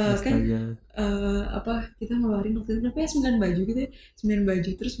kan Astaga. apa, kita ngeluarin waktu itu berapa ya, 9 baju gitu ya, 9 baju.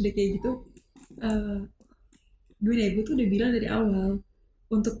 Terus udah kayak gitu, eh gue tuh udah bilang dari awal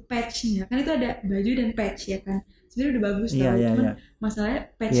untuk patchnya kan, itu ada baju dan patch ya kan, sebenarnya udah bagus Iya tau, iya cuman iya. masalahnya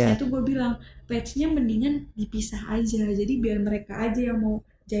patchnya Iya. tuh gue bilang patchnya mendingan dipisah aja, jadi biar mereka aja yang mau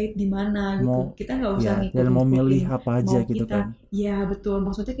jahit di mana Mau gitu, kita nggak usah ya dan mau ngikut-ngikutin milih apa aja mau gitu kan. kita. Ya betul,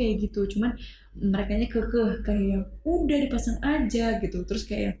 maksudnya kayak gitu, cuman mereka nya kekeh kayak udah dipasang aja gitu. Terus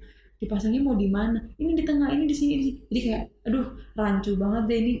kayak dipasangnya mau di mana, ini di tengah, ini di sini, jadi kayak aduh rancu banget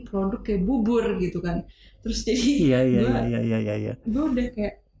deh, ini produk kayak bubur gitu kan. Terus jadi Iya iya gue iya iya iya iya iya. gue udah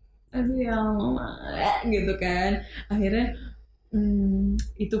kayak aduh ya gitu kan. Akhirnya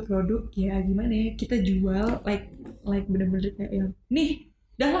itu produk ya gimana ya, kita jual like bener-bener kayak yang nih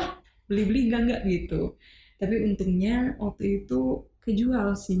dah lah, beli-beli enggak gitu. Tapi untungnya waktu itu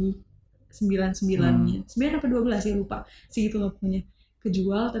kejual sih, sembilan Hmm. sembilannya, 9 apa 12 ya lupa segitu lah pokoknya,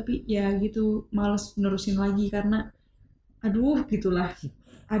 kejual. Tapi ya gitu males nerusin lagi karena aduh gitulah,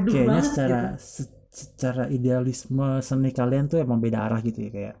 aduh Kayaknya banget gitu. secara idealisme seni kalian tuh emang beda arah gitu ya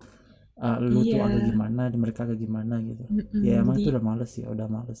kayak lu tuh Iya. agak gimana dan mereka agak gimana gitu. Ya emang Jadi itu udah males ya, udah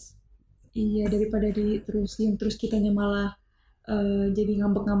males. iya, daripada diterusin terus kitanya malah jadi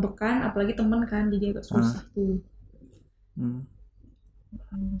ngambek-ngambekan, apalagi temen kan, jadi agak Ah, susah tuh. hmm.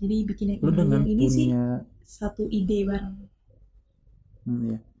 Jadi bikin yang Lu ini, dengan yang ini sih punya satu ide bareng.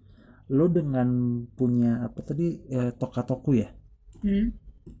 ya. Lu dengan punya apa tadi toku ya? Hmm?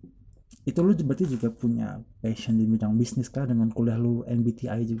 Itu lu berarti juga punya passion di bidang bisnis kah dengan kuliah lu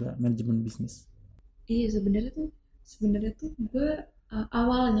MBTI juga manajemen bisnis. Iya, sebenarnya tuh gue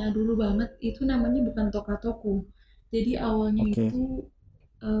awalnya dulu banget itu namanya bukan Tokatoku. Jadi awalnya Oke. itu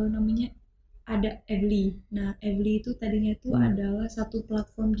namanya ada Evely. Nah, Evely itu tadinya tuh Hmm. adalah satu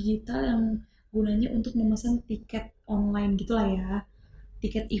platform digital yang gunanya untuk memesan tiket online gitulah ya,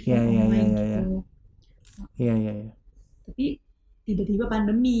 tiket Ya event ya ya online ya ya. gitu. Iya iya iya. Tapi tiba-tiba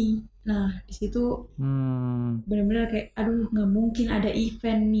pandemi. Nah, di situ Hmm. benar-benar kayak aduh nggak mungkin ada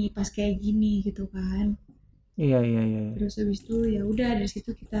event nih pas kayak gini gitu kan. Iya iya iya. Terus habis itu ya udah dari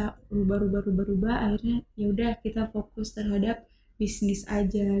situ kita rubah, akhirnya ya udah kita fokus terhadap bisnis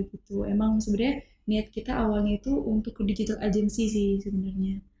aja gitu. Emang sebenarnya niat kita awalnya itu untuk ke digital agency sih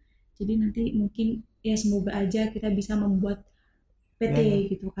sebenarnya. Jadi nanti mungkin ya semoga aja kita bisa membuat PT Ya ya.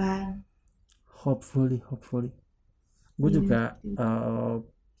 gitu kan. Hopefully hopefully. Gue Iya, juga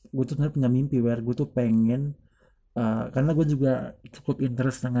gue tuh sebenarnya punya mimpi gue tuh pengen karena gue juga cukup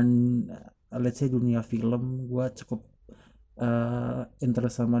interest dengan let's say dunia film, gue cukup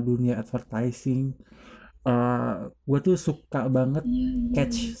interest sama dunia advertising. Gue tuh suka banget iya, iya,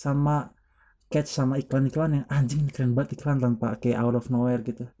 catch sama catch sama iklan-iklan yang anjing ini keren banget, iklan tanpa kayak out of nowhere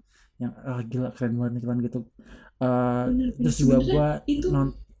gitu, yang gila keren banget iklan gitu. Bener-bener Terus juga sebenarnya gue itu non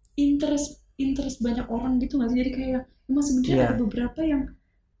interest interest banyak orang gitu nggak sih, jadi kayak emang sebenarnya ada iya beberapa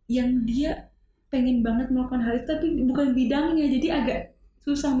yang dia pengen banget melakukan hal itu tapi bukan bidangnya, jadi agak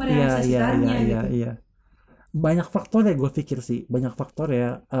susah iya iya iya merealisasikannya iya gitu. iya banyak faktor ya, gue pikir sih banyak faktor ya.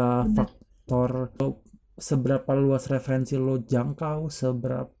 Bener. Faktor seberapa luas referensi lo jangkau,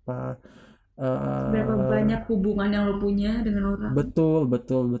 seberapa Berapa banyak eh hubungan yang lo punya dengan orang. betul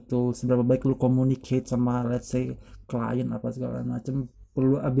betul betul seberapa baik lu communicate sama let's say klien apa segala macam,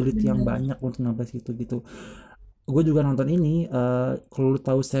 perlu ability yang Bener. banyak untuk nambah situ gitu. Gue juga nonton ini, kalau lu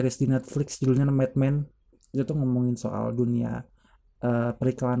tahu series di Netflix judulnya Mad Men, itu tuh ngomongin soal dunia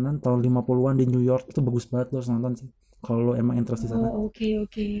periklanan tahun 50-an di New York. Itu bagus banget, lo harus nonton sih kalau lo emang interest di Oh, sana. oke,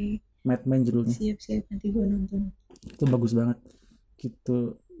 oke. Mad Men judulnya, Siap, siap, nanti gue nonton. itu bagus banget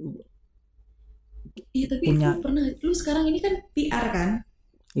gitu. Iya, tapi itu Punya pernah, lu sekarang ini kan PR kan.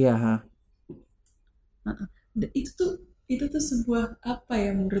 ya ha, Heeh. Itu tuh sebuah apa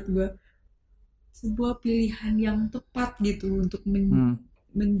ya, menurut gue sebuah pilihan yang tepat gitu untuk hmm,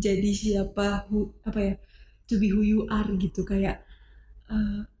 menjadi siapa, apa ya, to be who you are gitu, kayak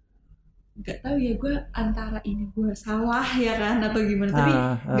eh, nggak tahu ya, gue antara ini gue salah ya kan atau gimana, tapi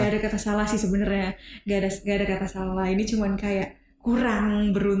nggak ah ada kata salah sih sebenarnya, nggak ada kata salah, ini cuman kayak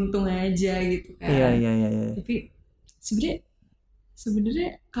kurang beruntung aja gitu iya kan. iya iya iya Tapi sebenarnya sebenarnya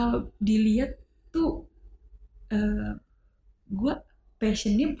kalau dilihat tuh, eh, gue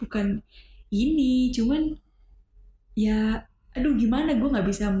passionnya bukan ini, cuman ya aduh gimana, gue nggak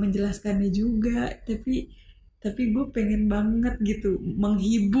bisa menjelaskannya juga, tapi gue pengen banget gitu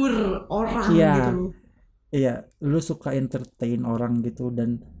menghibur orang gitu iya loh. iya, lu suka entertain orang gitu.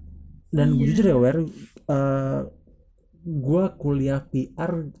 Dan jujur ya Iya. gue kuliah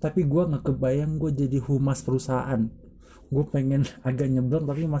PR tapi gue nggak kebayang gue jadi humas perusahaan. Gue pengen agak nyebrang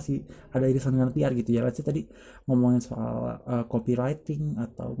tapi masih ada irisan dengan PR gitu ya. Let's say tadi ngomongin soal copywriting,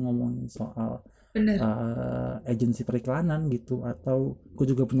 atau ngomongin soal Bener. agensi periklanan gitu, atau gue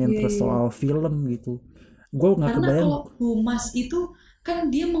juga punya Iya, interest iya, iya. soal film gitu. Gue nggak Karena kebayang. kalau humas itu kan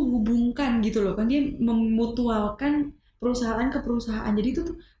dia menghubungkan gitu loh, kan dia memutualkan perusahaan ke perusahaan. Jadi itu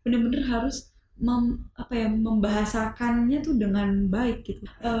tuh bener-bener harus apa ya, membahasakannya tuh dengan baik gitu.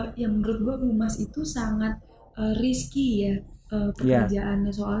 Yang menurut gue humas itu sangat risky ya, Ya,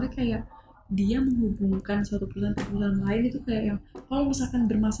 pekerjaannya, soalnya kayak dia menghubungkan suatu perusahaan ke perusahaan lain, itu kayak yang kalau misalkan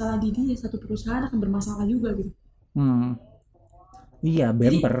bermasalah di dia, satu perusahaan akan bermasalah juga gitu. hmm, iya,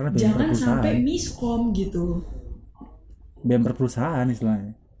 Jadi bemper bemper jangan sampai perusahaan, miskom gitu. bemper perusahaan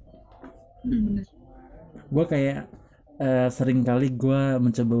istilahnya. Bener. Gue kayak sering kali gue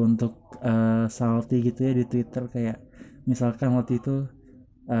mencoba untuk salty gitu ya di Twitter, kayak misalkan waktu itu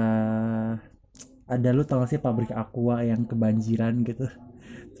eh ada, lu tau gak sih pabrik Aqua yang kebanjiran gitu.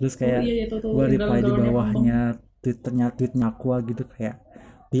 Terus Oh kayak iya ya, tahu-tahu gue yang reply di galon-galon yang pong-pong. bawahnya tweetnya Aqua gitu, kayak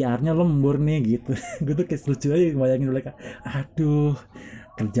PR-nya lembur nih gitu. Gue tuh kayak lucu aja bayangin mereka, aduh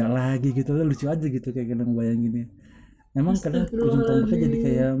kerja lagi gitu, lucu aja gitu kayak kadang bayanginnya. Emang kadang ujung tombaknya jadi Astagfirullahaladzim.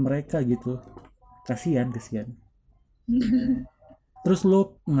 kayak mereka gitu, kasihan kasihan. Terus lu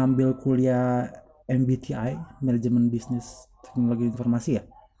ngambil kuliah MBTI, manajemen bisnis teknologi informasi ya?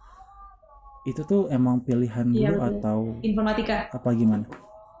 Itu tuh emang pilihan Iya lu betul. atau Informatika. apa gimana?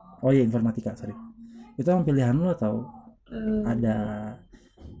 Oh iya, informatika, sorry. Itu emang pilihan lu atau ada Eh,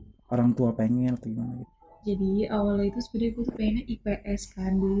 orang tua pengen atau gimana gitu? jadi awalnya itu sebenarnya gue tuh pengennya IPS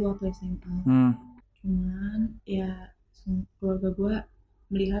kan dulu waktu SMA. Hmm, Cuman ya keluarga gue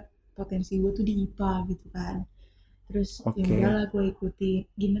melihat potensi gue tuh di IPA gitu kan. Terus ya oke. udahlah gue ikuti.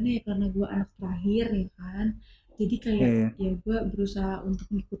 Gimana ya, karena gue anak terakhir ya kan. Jadi kayak Iya, ya gue berusaha untuk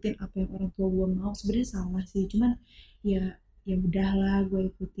ngikutin apa yang orang tua gue mau. Sebenarnya salah sih, cuman ya ya udahlah gue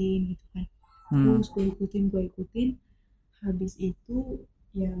ikutin gitu kan. hmm, Terus gue ikutin, habis itu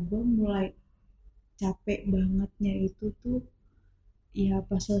ya gue mulai capek bangetnya itu tuh ya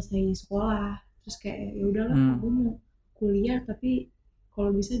pas selesai sekolah. Terus kayak ya udahlah, hmm. gue mau kuliah tapi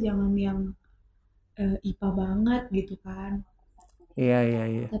kalau bisa jangan yang IPA banget gitu kan, Iya, iya,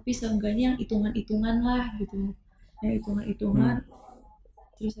 iya. tapi seenggaknya yang hitungan-hitungan lah gitu, yang Hmm, hitungan-hitungan.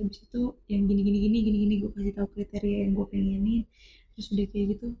 Terus habis itu yang gini gini gue kasih tahu kriteria yang gue pengenin. Terus udah kayak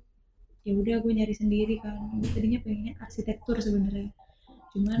gitu ya udah gue nyari sendiri kan. Gue tadinya pengennya arsitektur sebenarnya,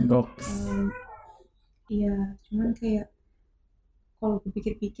 cuman goks. eh, iya, cuman kayak kalau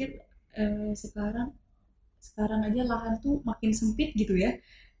kupikir-pikir, sekarang sekarang aja lahan tuh makin sempit gitu ya,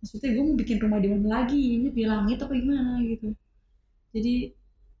 maksudnya gue mau bikin rumah di mana lagi, ini di langit apa gimana gitu. Jadi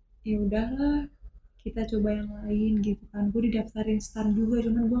ya udahlah, kita coba yang lain gitu kan. Gue didaftarin STAN juga,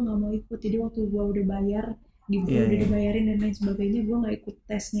 cuman gue nggak mau ikut. Jadi waktu gue udah bayar, gue Iya, udah iya. dibayarin dan lain sebagainya, gue nggak ikut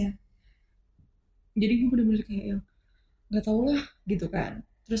tesnya. Jadi gue bener-bener kayak yang nggak tau lah gitu kan.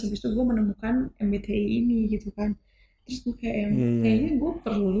 Terus habis itu gue menemukan MBTI ini gitu kan. Terus gue kayak yang Iya, iya, iya. kayaknya gue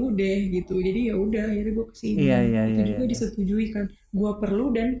perlu deh gitu. Jadi ya udah, akhirnya gue Iya, kesini. iya, Itu iya, iya, juga iya. disetujui kan. Gue perlu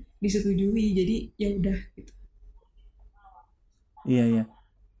dan disetujui. Jadi ya udah gitu. Iya, iya.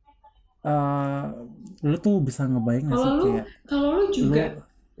 Eh, lu tuh bisa ngebayang gak Kalau sih lu, kayak kalau lu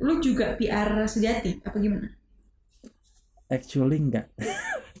lu juga PR sejati apa gimana? actually enggak.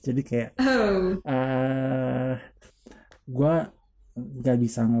 Jadi kayak Oh, eh gue nggak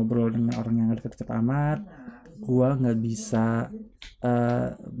bisa ngobrol dengan orang yang deket-deket amat. Gue nggak bisa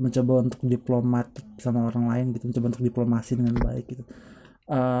mencoba untuk diplomatik sama orang lain gitu, mencoba untuk diplomasi dengan baik gitu.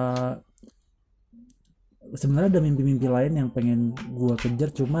 eh Sebenarnya ada mimpi-mimpi lain yang pengen gue kejar,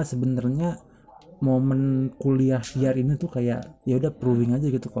 cuma sebenarnya momen kuliah biar ini tuh kayak ya udah proving aja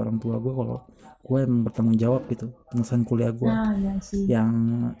gitu ke orang tua gue kalau gue emang bertanggung jawab gitu penyelesaian kuliah gue. nah ya sih. Yang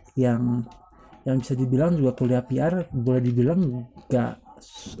yang yang bisa dibilang juga kuliah PR boleh dibilang nggak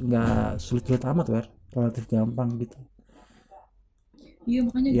nggak sulit-sulit amat, relatif gampang gitu. Iya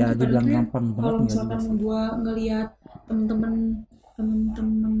makanya gue Ya tuh kadang dibilang tuh ya, gampang banget kalau nggak juga misalkan sih. gue ngelihat temen-temen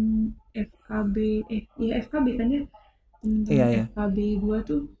temen-temen FKB, ya FKB kan ya, temen-temen Iya, ya. FKB gue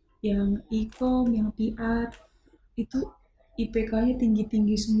tuh yang ikom, yang PR itu IPK-nya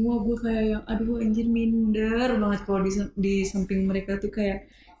tinggi-tinggi semua. Gue kayak yang aduh anjir minder banget kalau di samping mereka tuh kayak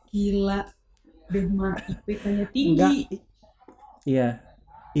gila deh mah IPK-nya tinggi. Enggak. Iya,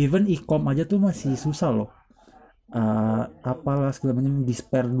 even ikom aja tuh masih susah loh. Apalah segala macam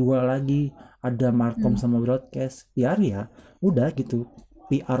disper dua lagi, ada markom Hmm. sama broadcast. PR ya udah gitu,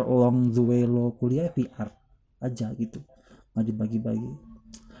 PR along the way lo kuliah PR aja gitu, nggak dibagi-bagi.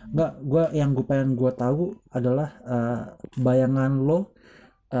 Nggak, gue pengen gue tahu adalah bayangan lo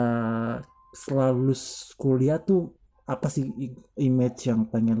setelah lulus kuliah tuh apa sih image yang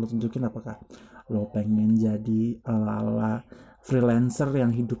pengen lo tunjukin? Apakah lo pengen jadi ala-ala freelancer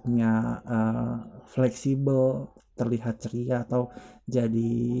yang hidupnya fleksibel, terlihat ceria, atau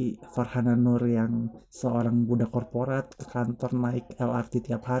jadi Farhana Noer yang seorang budak korporat ke kantor naik LRT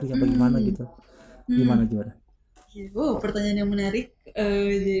tiap hari apa gimana Hmm. gitu? Hmm. Gimana? Oh, pertanyaan yang menarik.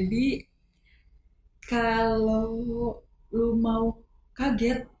 Jadi kalau lu mau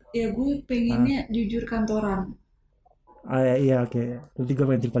kaget, ya gue Ah, pengennya jujur kantoran. iya, oke. Nanti gue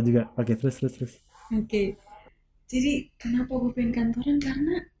pengen cerita juga. Oke, terus. Oke. Jadi kenapa gue pengen kantoran?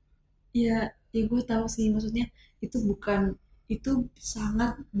 Karena ya ya gue tahu sih maksudnya itu bukan itu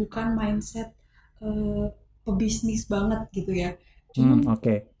sangat bukan mindset eh, pebisnis banget gitu ya. Cuman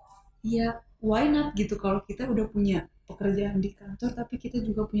Oke. ya why not gitu kalau kita udah punya pekerjaan di kantor tapi kita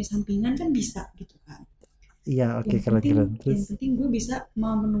juga punya sampingan kan bisa gitu kan. Iya, oke, yang penting keren-keren. Terus, yang penting gue bisa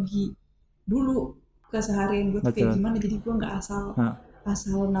memenuhi dulu keseharian gue tuh kayak betul. gimana, jadi gue nggak asal Nah,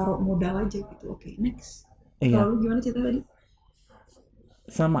 asal naruh modal aja gitu. Oke, next. Kalau iya, lu gimana cerita tadi?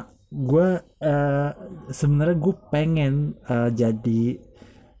 sama. Gue sebenarnya gue pengen jadi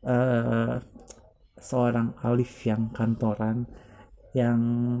eh, seorang alif yang kantoran, yang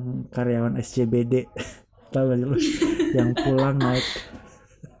karyawan SCBD. Tahu gak sih lu? Yang pulang naik.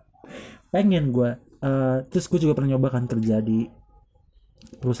 Pengen gue. Terus gue juga pernah nyoba kan kerja di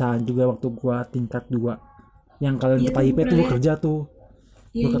perusahaan juga waktu gue tingkat 2. Yang kalian Iya ke tuh gue TIP tuh pernah gue lihat. kerja tuh.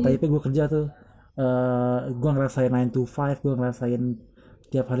 Iya Gue ke iya iya. TIP gue kerja tuh. Gue ngerasain 9 to 5, gue ngerasain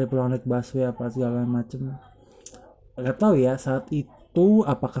tiap hari pulang naik busway apa segala macem. Gak tahu ya saat itu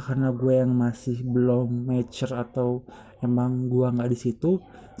apakah karena gue yang masih belum mature atau emang gue nggak di situ.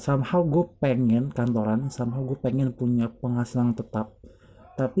 Somehow gue pengen kantoran, somehow gue pengen punya penghasilan tetap.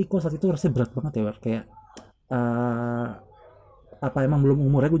 Tapi kok saat itu rasanya berat banget ya, kayak eh, apa emang belum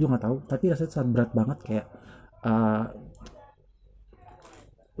umurnya gue juga nggak tahu. Tapi rasanya sangat berat banget kayak eh,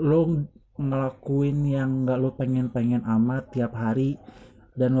 lo ngelakuin yang nggak lo pengen-pengen amat tiap hari,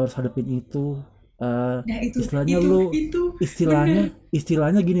 dan lo harus hadapin itu. Nah Istilahnya itu lo itu bener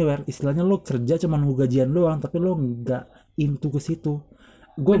istilahnya gini, istilahnya lo kerja cuma nunggu gajian doang, tapi lo nggak into ke situ.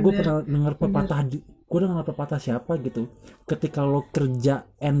 Gue bener pernah dengar bener. gue dengar pepatah siapa gitu, ketika lo kerja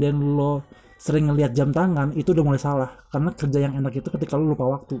and then lo sering ngelihat jam tangan, itu udah mulai salah, karena kerja yang enak itu ketika lo lupa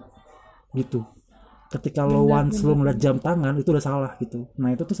waktu gitu. Ketika lo Bener once lo bener ngeliat bener. jam tangan, itu udah salah gitu.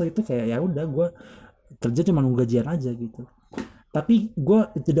 Nah itu tuh saat itu kayak ya udah, gue kerja cuma nunggu gajian aja gitu. Tapi gue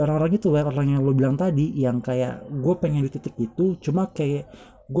jadi orang-orang itu, orang yang lo bilang tadi, yang kayak gue pengen di titik itu, cuma kayak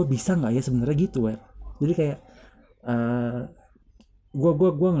gue bisa nggak ya sebenarnya gitu, jadi kayak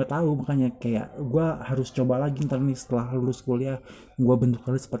gue nggak tahu, makanya kayak gue harus coba lagi ntar nih setelah lulus kuliah, gue bentuk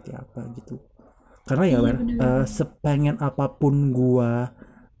lagi seperti apa gitu. Karena ya Iya Ber, bener-bener. sepengen apapun gua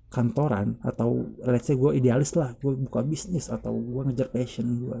kantoran atau let's say gue idealis lah, gue buka bisnis atau gue ngejar passion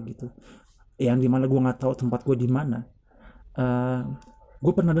gue gitu, yang dimana gue nggak tahu tempat gue di mana. uh,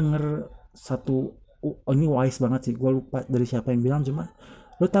 gue pernah denger satu, ini wise banget sih, gue lupa dari siapa yang bilang, cuma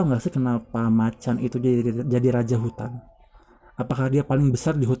lo tau gak sih kenapa macan itu jadi raja hutan? Apakah dia paling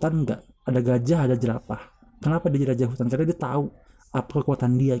besar di hutan? Enggak, ada gajah, ada jerapah. Kenapa dia jadi raja hutan? Karena dia tahu apa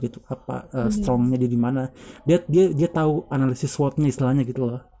kekuatan dia gitu, apa Bener. strongnya dia di mana. Dia tahu analisis SWOT-nya istilahnya gitu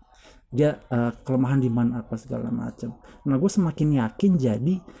loh. Dia kelemahan di mana apa segala macam. Nah gue semakin yakin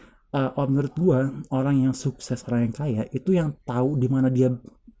jadi, menurut gue orang yang sukses, orang yang kaya itu yang tahu di mana dia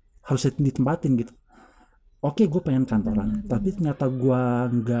harus ditempatin gitu. Oke gue pengen kantoran tapi Benar-benar. ternyata gue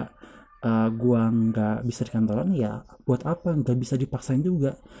nggak bisa di kantoran, ya buat apa, nggak bisa dipaksain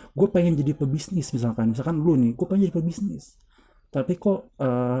juga. Gue pengen jadi pebisnis, misalkan lu nih, gue pengen jadi pebisnis tapi kok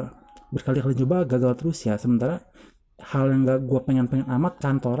berkali-kali coba gagal terus ya. Sementara hal yang gak gue pengen amat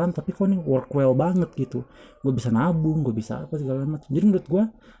kantoran tapi kok nih work well banget gitu, gue bisa nabung, gue bisa apa segala macam. Jadi menurut gue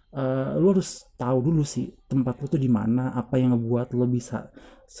lu harus tahu dulu sih tempat lu tuh di mana, apa yang ngebuat lo bisa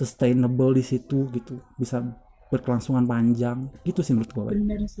sustainable di situ gitu, bisa berkelangsungan panjang gitu sih menurut gue.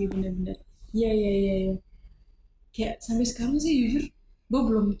 Bener sih, bener-bener. Iya, iya, iya, iya. Kayak sampai sekarang sih jujur, gue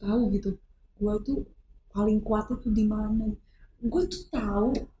belum tahu gitu. Gue tuh paling kuat itu di mana. Gue tuh tahu,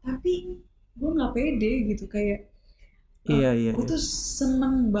 tapi gue nggak pede gitu. Kayak Iya iya gue iya. tuh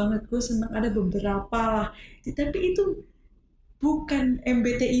seneng banget. Gue seneng ada beberapa lah. Tapi itu bukan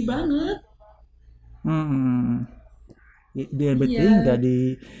MBTI banget. Hmm. Di MBTI Iya,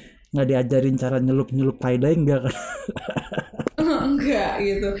 nggak diajarin cara nyelup nyelup tie dye enggak kan? enggak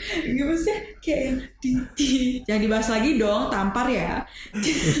gitu. Gak maksudnya kayak yang di jangan dibahas lagi dong, tampar ya.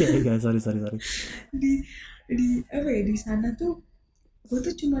 Iya iya, sorry sorry sorry. Di apa ya, di sana tuh gue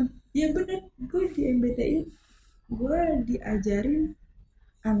tuh cuman, ya bener, gue di MBTI gue diajarin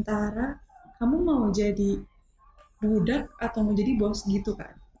antara kamu mau jadi budak atau mau jadi bos gitu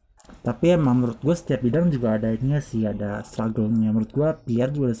kan. Tapi emang menurut gue setiap bidang juga ada ininya sih, ada struggle-nya. Menurut gue PR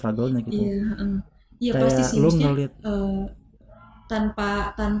juga ada struggle-nya gitu. Iya, iya pasti Kayak sih, lu maksudnya ngeliat. eh, tanpa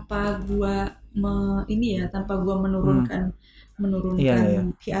tanpa gua ini ya, tanpa gua Hmm, menurunkan iya menurunkan iya iya.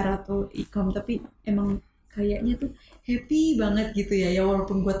 PR atau ikom, tapi emang kayaknya tuh happy banget gitu ya, ya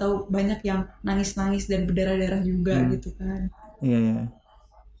walaupun gua tahu banyak yang nangis-nangis dan berdarah-darah juga Hmm, gitu kan. iya iya.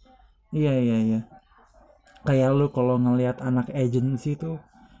 Iya iya iya. Kayak lu kalau ngelihat anak agency tuh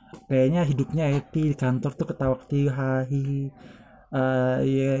kayaknya hidupnya happy di kantor tuh, ketawa ketiwi hahi.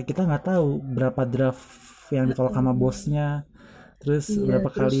 Ya kita nggak tahu berapa draft yang ditolak sama Heeh. bosnya, terus Iya, berapa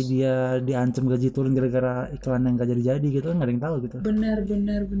terus kali dia diancam gaji turun gara-gara iklan yang gak jadi-jadi gitu kan, nggak ada yang tahu gitu.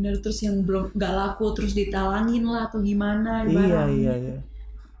 benar-benar terus yang belum nggak laku terus ditalangin lah atau gimana Iya iya barangnya. iya,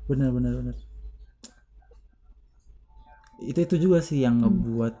 benar benar benar. Itu juga sih yang Hmm.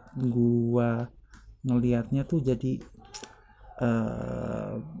 ngebuat gua ngelihatnya tuh jadi,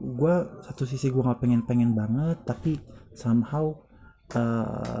 gua satu sisi gua nggak pengen pengen banget tapi somehow,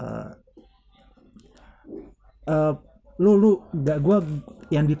 uh, uh, lu nggak, gua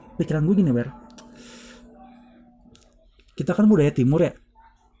yang di pikiran gue gini Ber, kita kan budaya timur ya,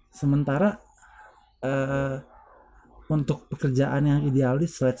 sementara uh, untuk pekerjaan yang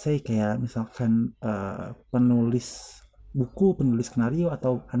idealis let's say kayak misalkan penulis buku, penulis skenario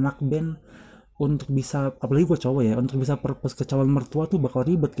atau anak band, untuk bisa, apalagi gue cowok ya, untuk bisa purpose ke calon mertua tuh bakal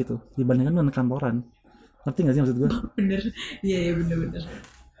ribet gitu dibandingkan dengan kantoran. Ngerti gak sih maksud gue? Bener, iya ya, bener-bener.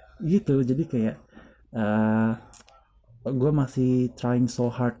 Gitu, jadi kayak uh, gue masih trying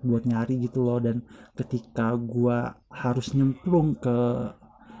so hard buat nyari gitu loh. Dan ketika gue harus nyemplung ke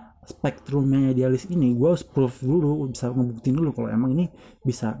spektrumnya idealis ini, gue harus proof dulu, bisa ngebuktiin dulu kalau emang ini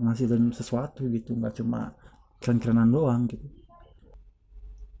bisa ngasihin sesuatu gitu, nggak cuma keren-kerenan doang gitu.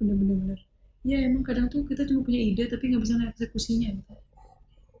 Bener-bener. Ya emang kadang tuh kita cuma punya ide tapi nggak bisa eksekusinya gitu.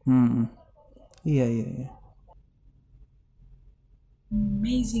 Hmm, iya iya iya.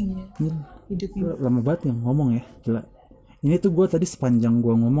 Amazing ya Ini hidup ini. lama banget yang ngomong ya, gila. Ini tuh gue tadi sepanjang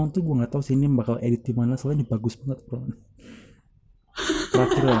gue ngomong tuh gue nggak tahu sih ini bakal edit di mana, soalnya ini bagus banget bro.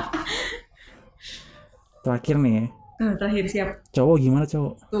 Terakhir lah, terakhir nih ya. Terakhir siap. Cowok gimana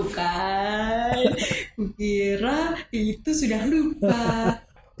cowok? Tuh kan. Kukira itu sudah lupa.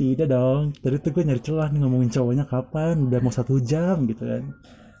 Tidak dong, tadi tuh gue nyari celah nih ngomongin cowoknya kapan, udah mau 1 jam gitu kan.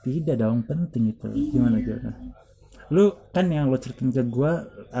 Tidak dong, penting itu. Gimana Iya. gimana? Lu kan yang lo ceritain ke gue,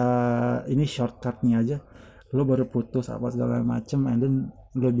 ini shortcutnya aja. Lo baru putus apa segala macem, and then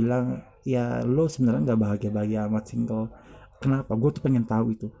lo bilang ya lo sebenarnya nggak bahagia-bahagia amat single. Kenapa? Gue tuh pengen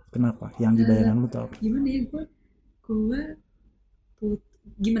tahu itu. Kenapa? Yang di Eh, bayangan lo tau apa? Gimana ya, gue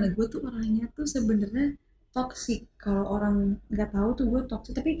gimana, gue tuh orangnya tuh sebenarnya toxic. Kalau orang nggak tahu tuh gue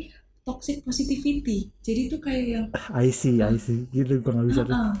toxic, tapi toxic positivity. Jadi tuh kayak yang I see gitu, gue nggak bisa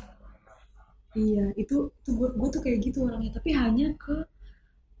tuh. ah, iya itu tuh gue tuh kayak gitu orangnya, tapi hanya ke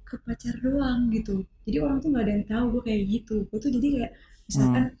pacar doang gitu. Jadi orang tuh nggak ada yang tahu gue kayak gitu. Gue tuh jadi kayak Hmm.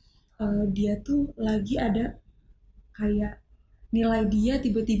 misalkan dia tuh lagi ada kayak nilai dia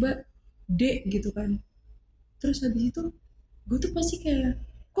tiba-tiba D gitu kan. Terus habis itu gue tuh pasti kayak,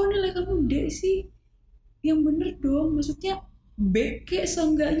 kok nilai kamu D sih? Yang bener dong, maksudnya B kayak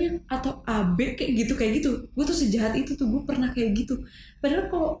seenggaknya, atau AB kayak gitu. Gue tuh sejahat itu tuh, gue pernah kayak gitu. Padahal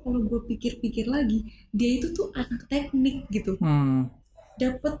kalau kalau gue pikir-pikir lagi, dia itu tuh anak teknik gitu. Hmm.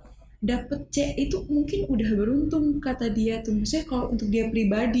 Dapet dapet C itu mungkin udah beruntung kata dia tuh. Maksudnya kalau untuk dia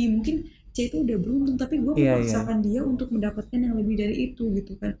pribadi mungkin C itu udah beruntung, tapi gue Iya, iya. memaksakan dia untuk mendapatkan yang lebih dari itu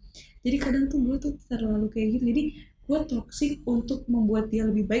gitu kan. Jadi kadang tuh gue tuh terlalu kayak gitu, jadi gue toxic untuk membuat dia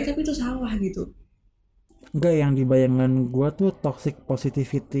lebih baik, tapi itu salah gitu. Enggak, yang di bayangan gue tuh toxic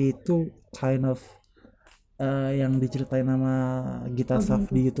positivity itu kind of yang diceritain sama Gita Oh Saf gimana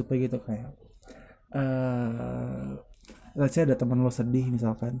tuh? di YouTube gitu, kayak let's say ada teman lo sedih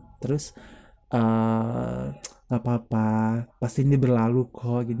misalkan, terus nggak apa-apa, pasti ini berlalu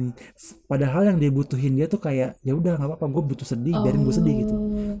kok gini. Padahal yang dia butuhin dia tuh kayak, ya udah nggak apa-apa, gue butuh sedih, biarin gue sedih gitu.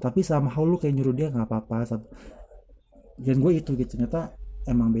 Oh, Tapi somehow lu kayak nyuruh dia nggak apa-apa, dan gue itu gitu, ternyata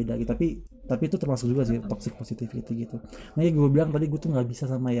emang beda gitu. Tapi itu termasuk juga sih toxic positivity gitu. Makanya gue bilang tadi, gue tuh nggak bisa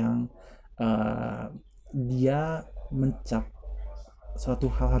sama yang dia mencap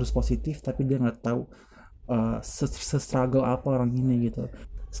suatu hal harus positif tapi dia nggak tahu se-struggle apa orang ini gitu.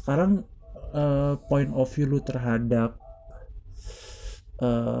 Sekarang point of view lu terhadap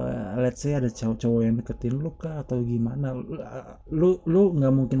let's say ada cowok-cowok yang deketin lu kah atau gimana, lu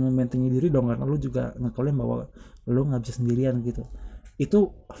nggak mungkin mementingin diri dong, karena lu juga ngeklaim bahwa lu nggak bisa sendirian gitu.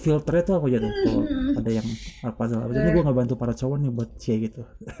 Itu filternya tuh apa aja tuh kalau ada yang apa segala macam. Ini gue nggak bantu para cowok nih buat cie gitu.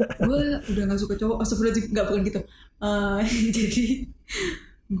 gue udah nggak suka cowok. Astagfirullah, nggak, bukan gitu. Jadi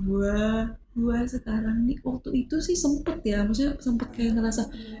gue gue sekarang nih, waktu itu sih sempet ya, maksudnya sempet kayak ngerasa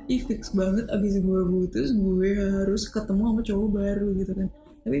ih fix banget abis gue putus gue harus ketemu sama cowok baru gitu kan.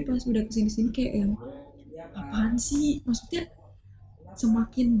 Tapi pas udah kesini sini kayak yang apaan sih, maksudnya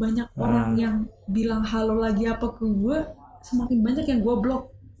semakin banyak orang Ah, yang bilang halo lagi apa ke gue, semakin banyak yang gue blok.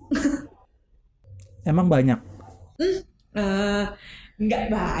 emang banyak. Eh, nggak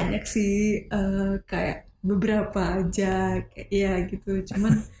banyak sih, kayak beberapa aja kayak ya gitu.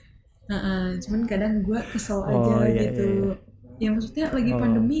 Cuman kadang gue kesel aja Oh iya, gitu. iya, iya. Ya maksudnya lagi Oh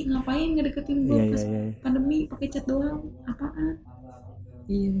pandemi ngapain ngedeketin gue iya, iya, pas iya. pandemi pakai chat doang, apaan?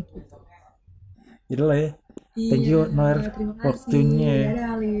 Iya gitu. Jadi lah ya. Thank Iya, you Noer, terima kasih. waktunya. Dadah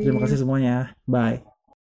Terima kasih Alif. semuanya. Bye.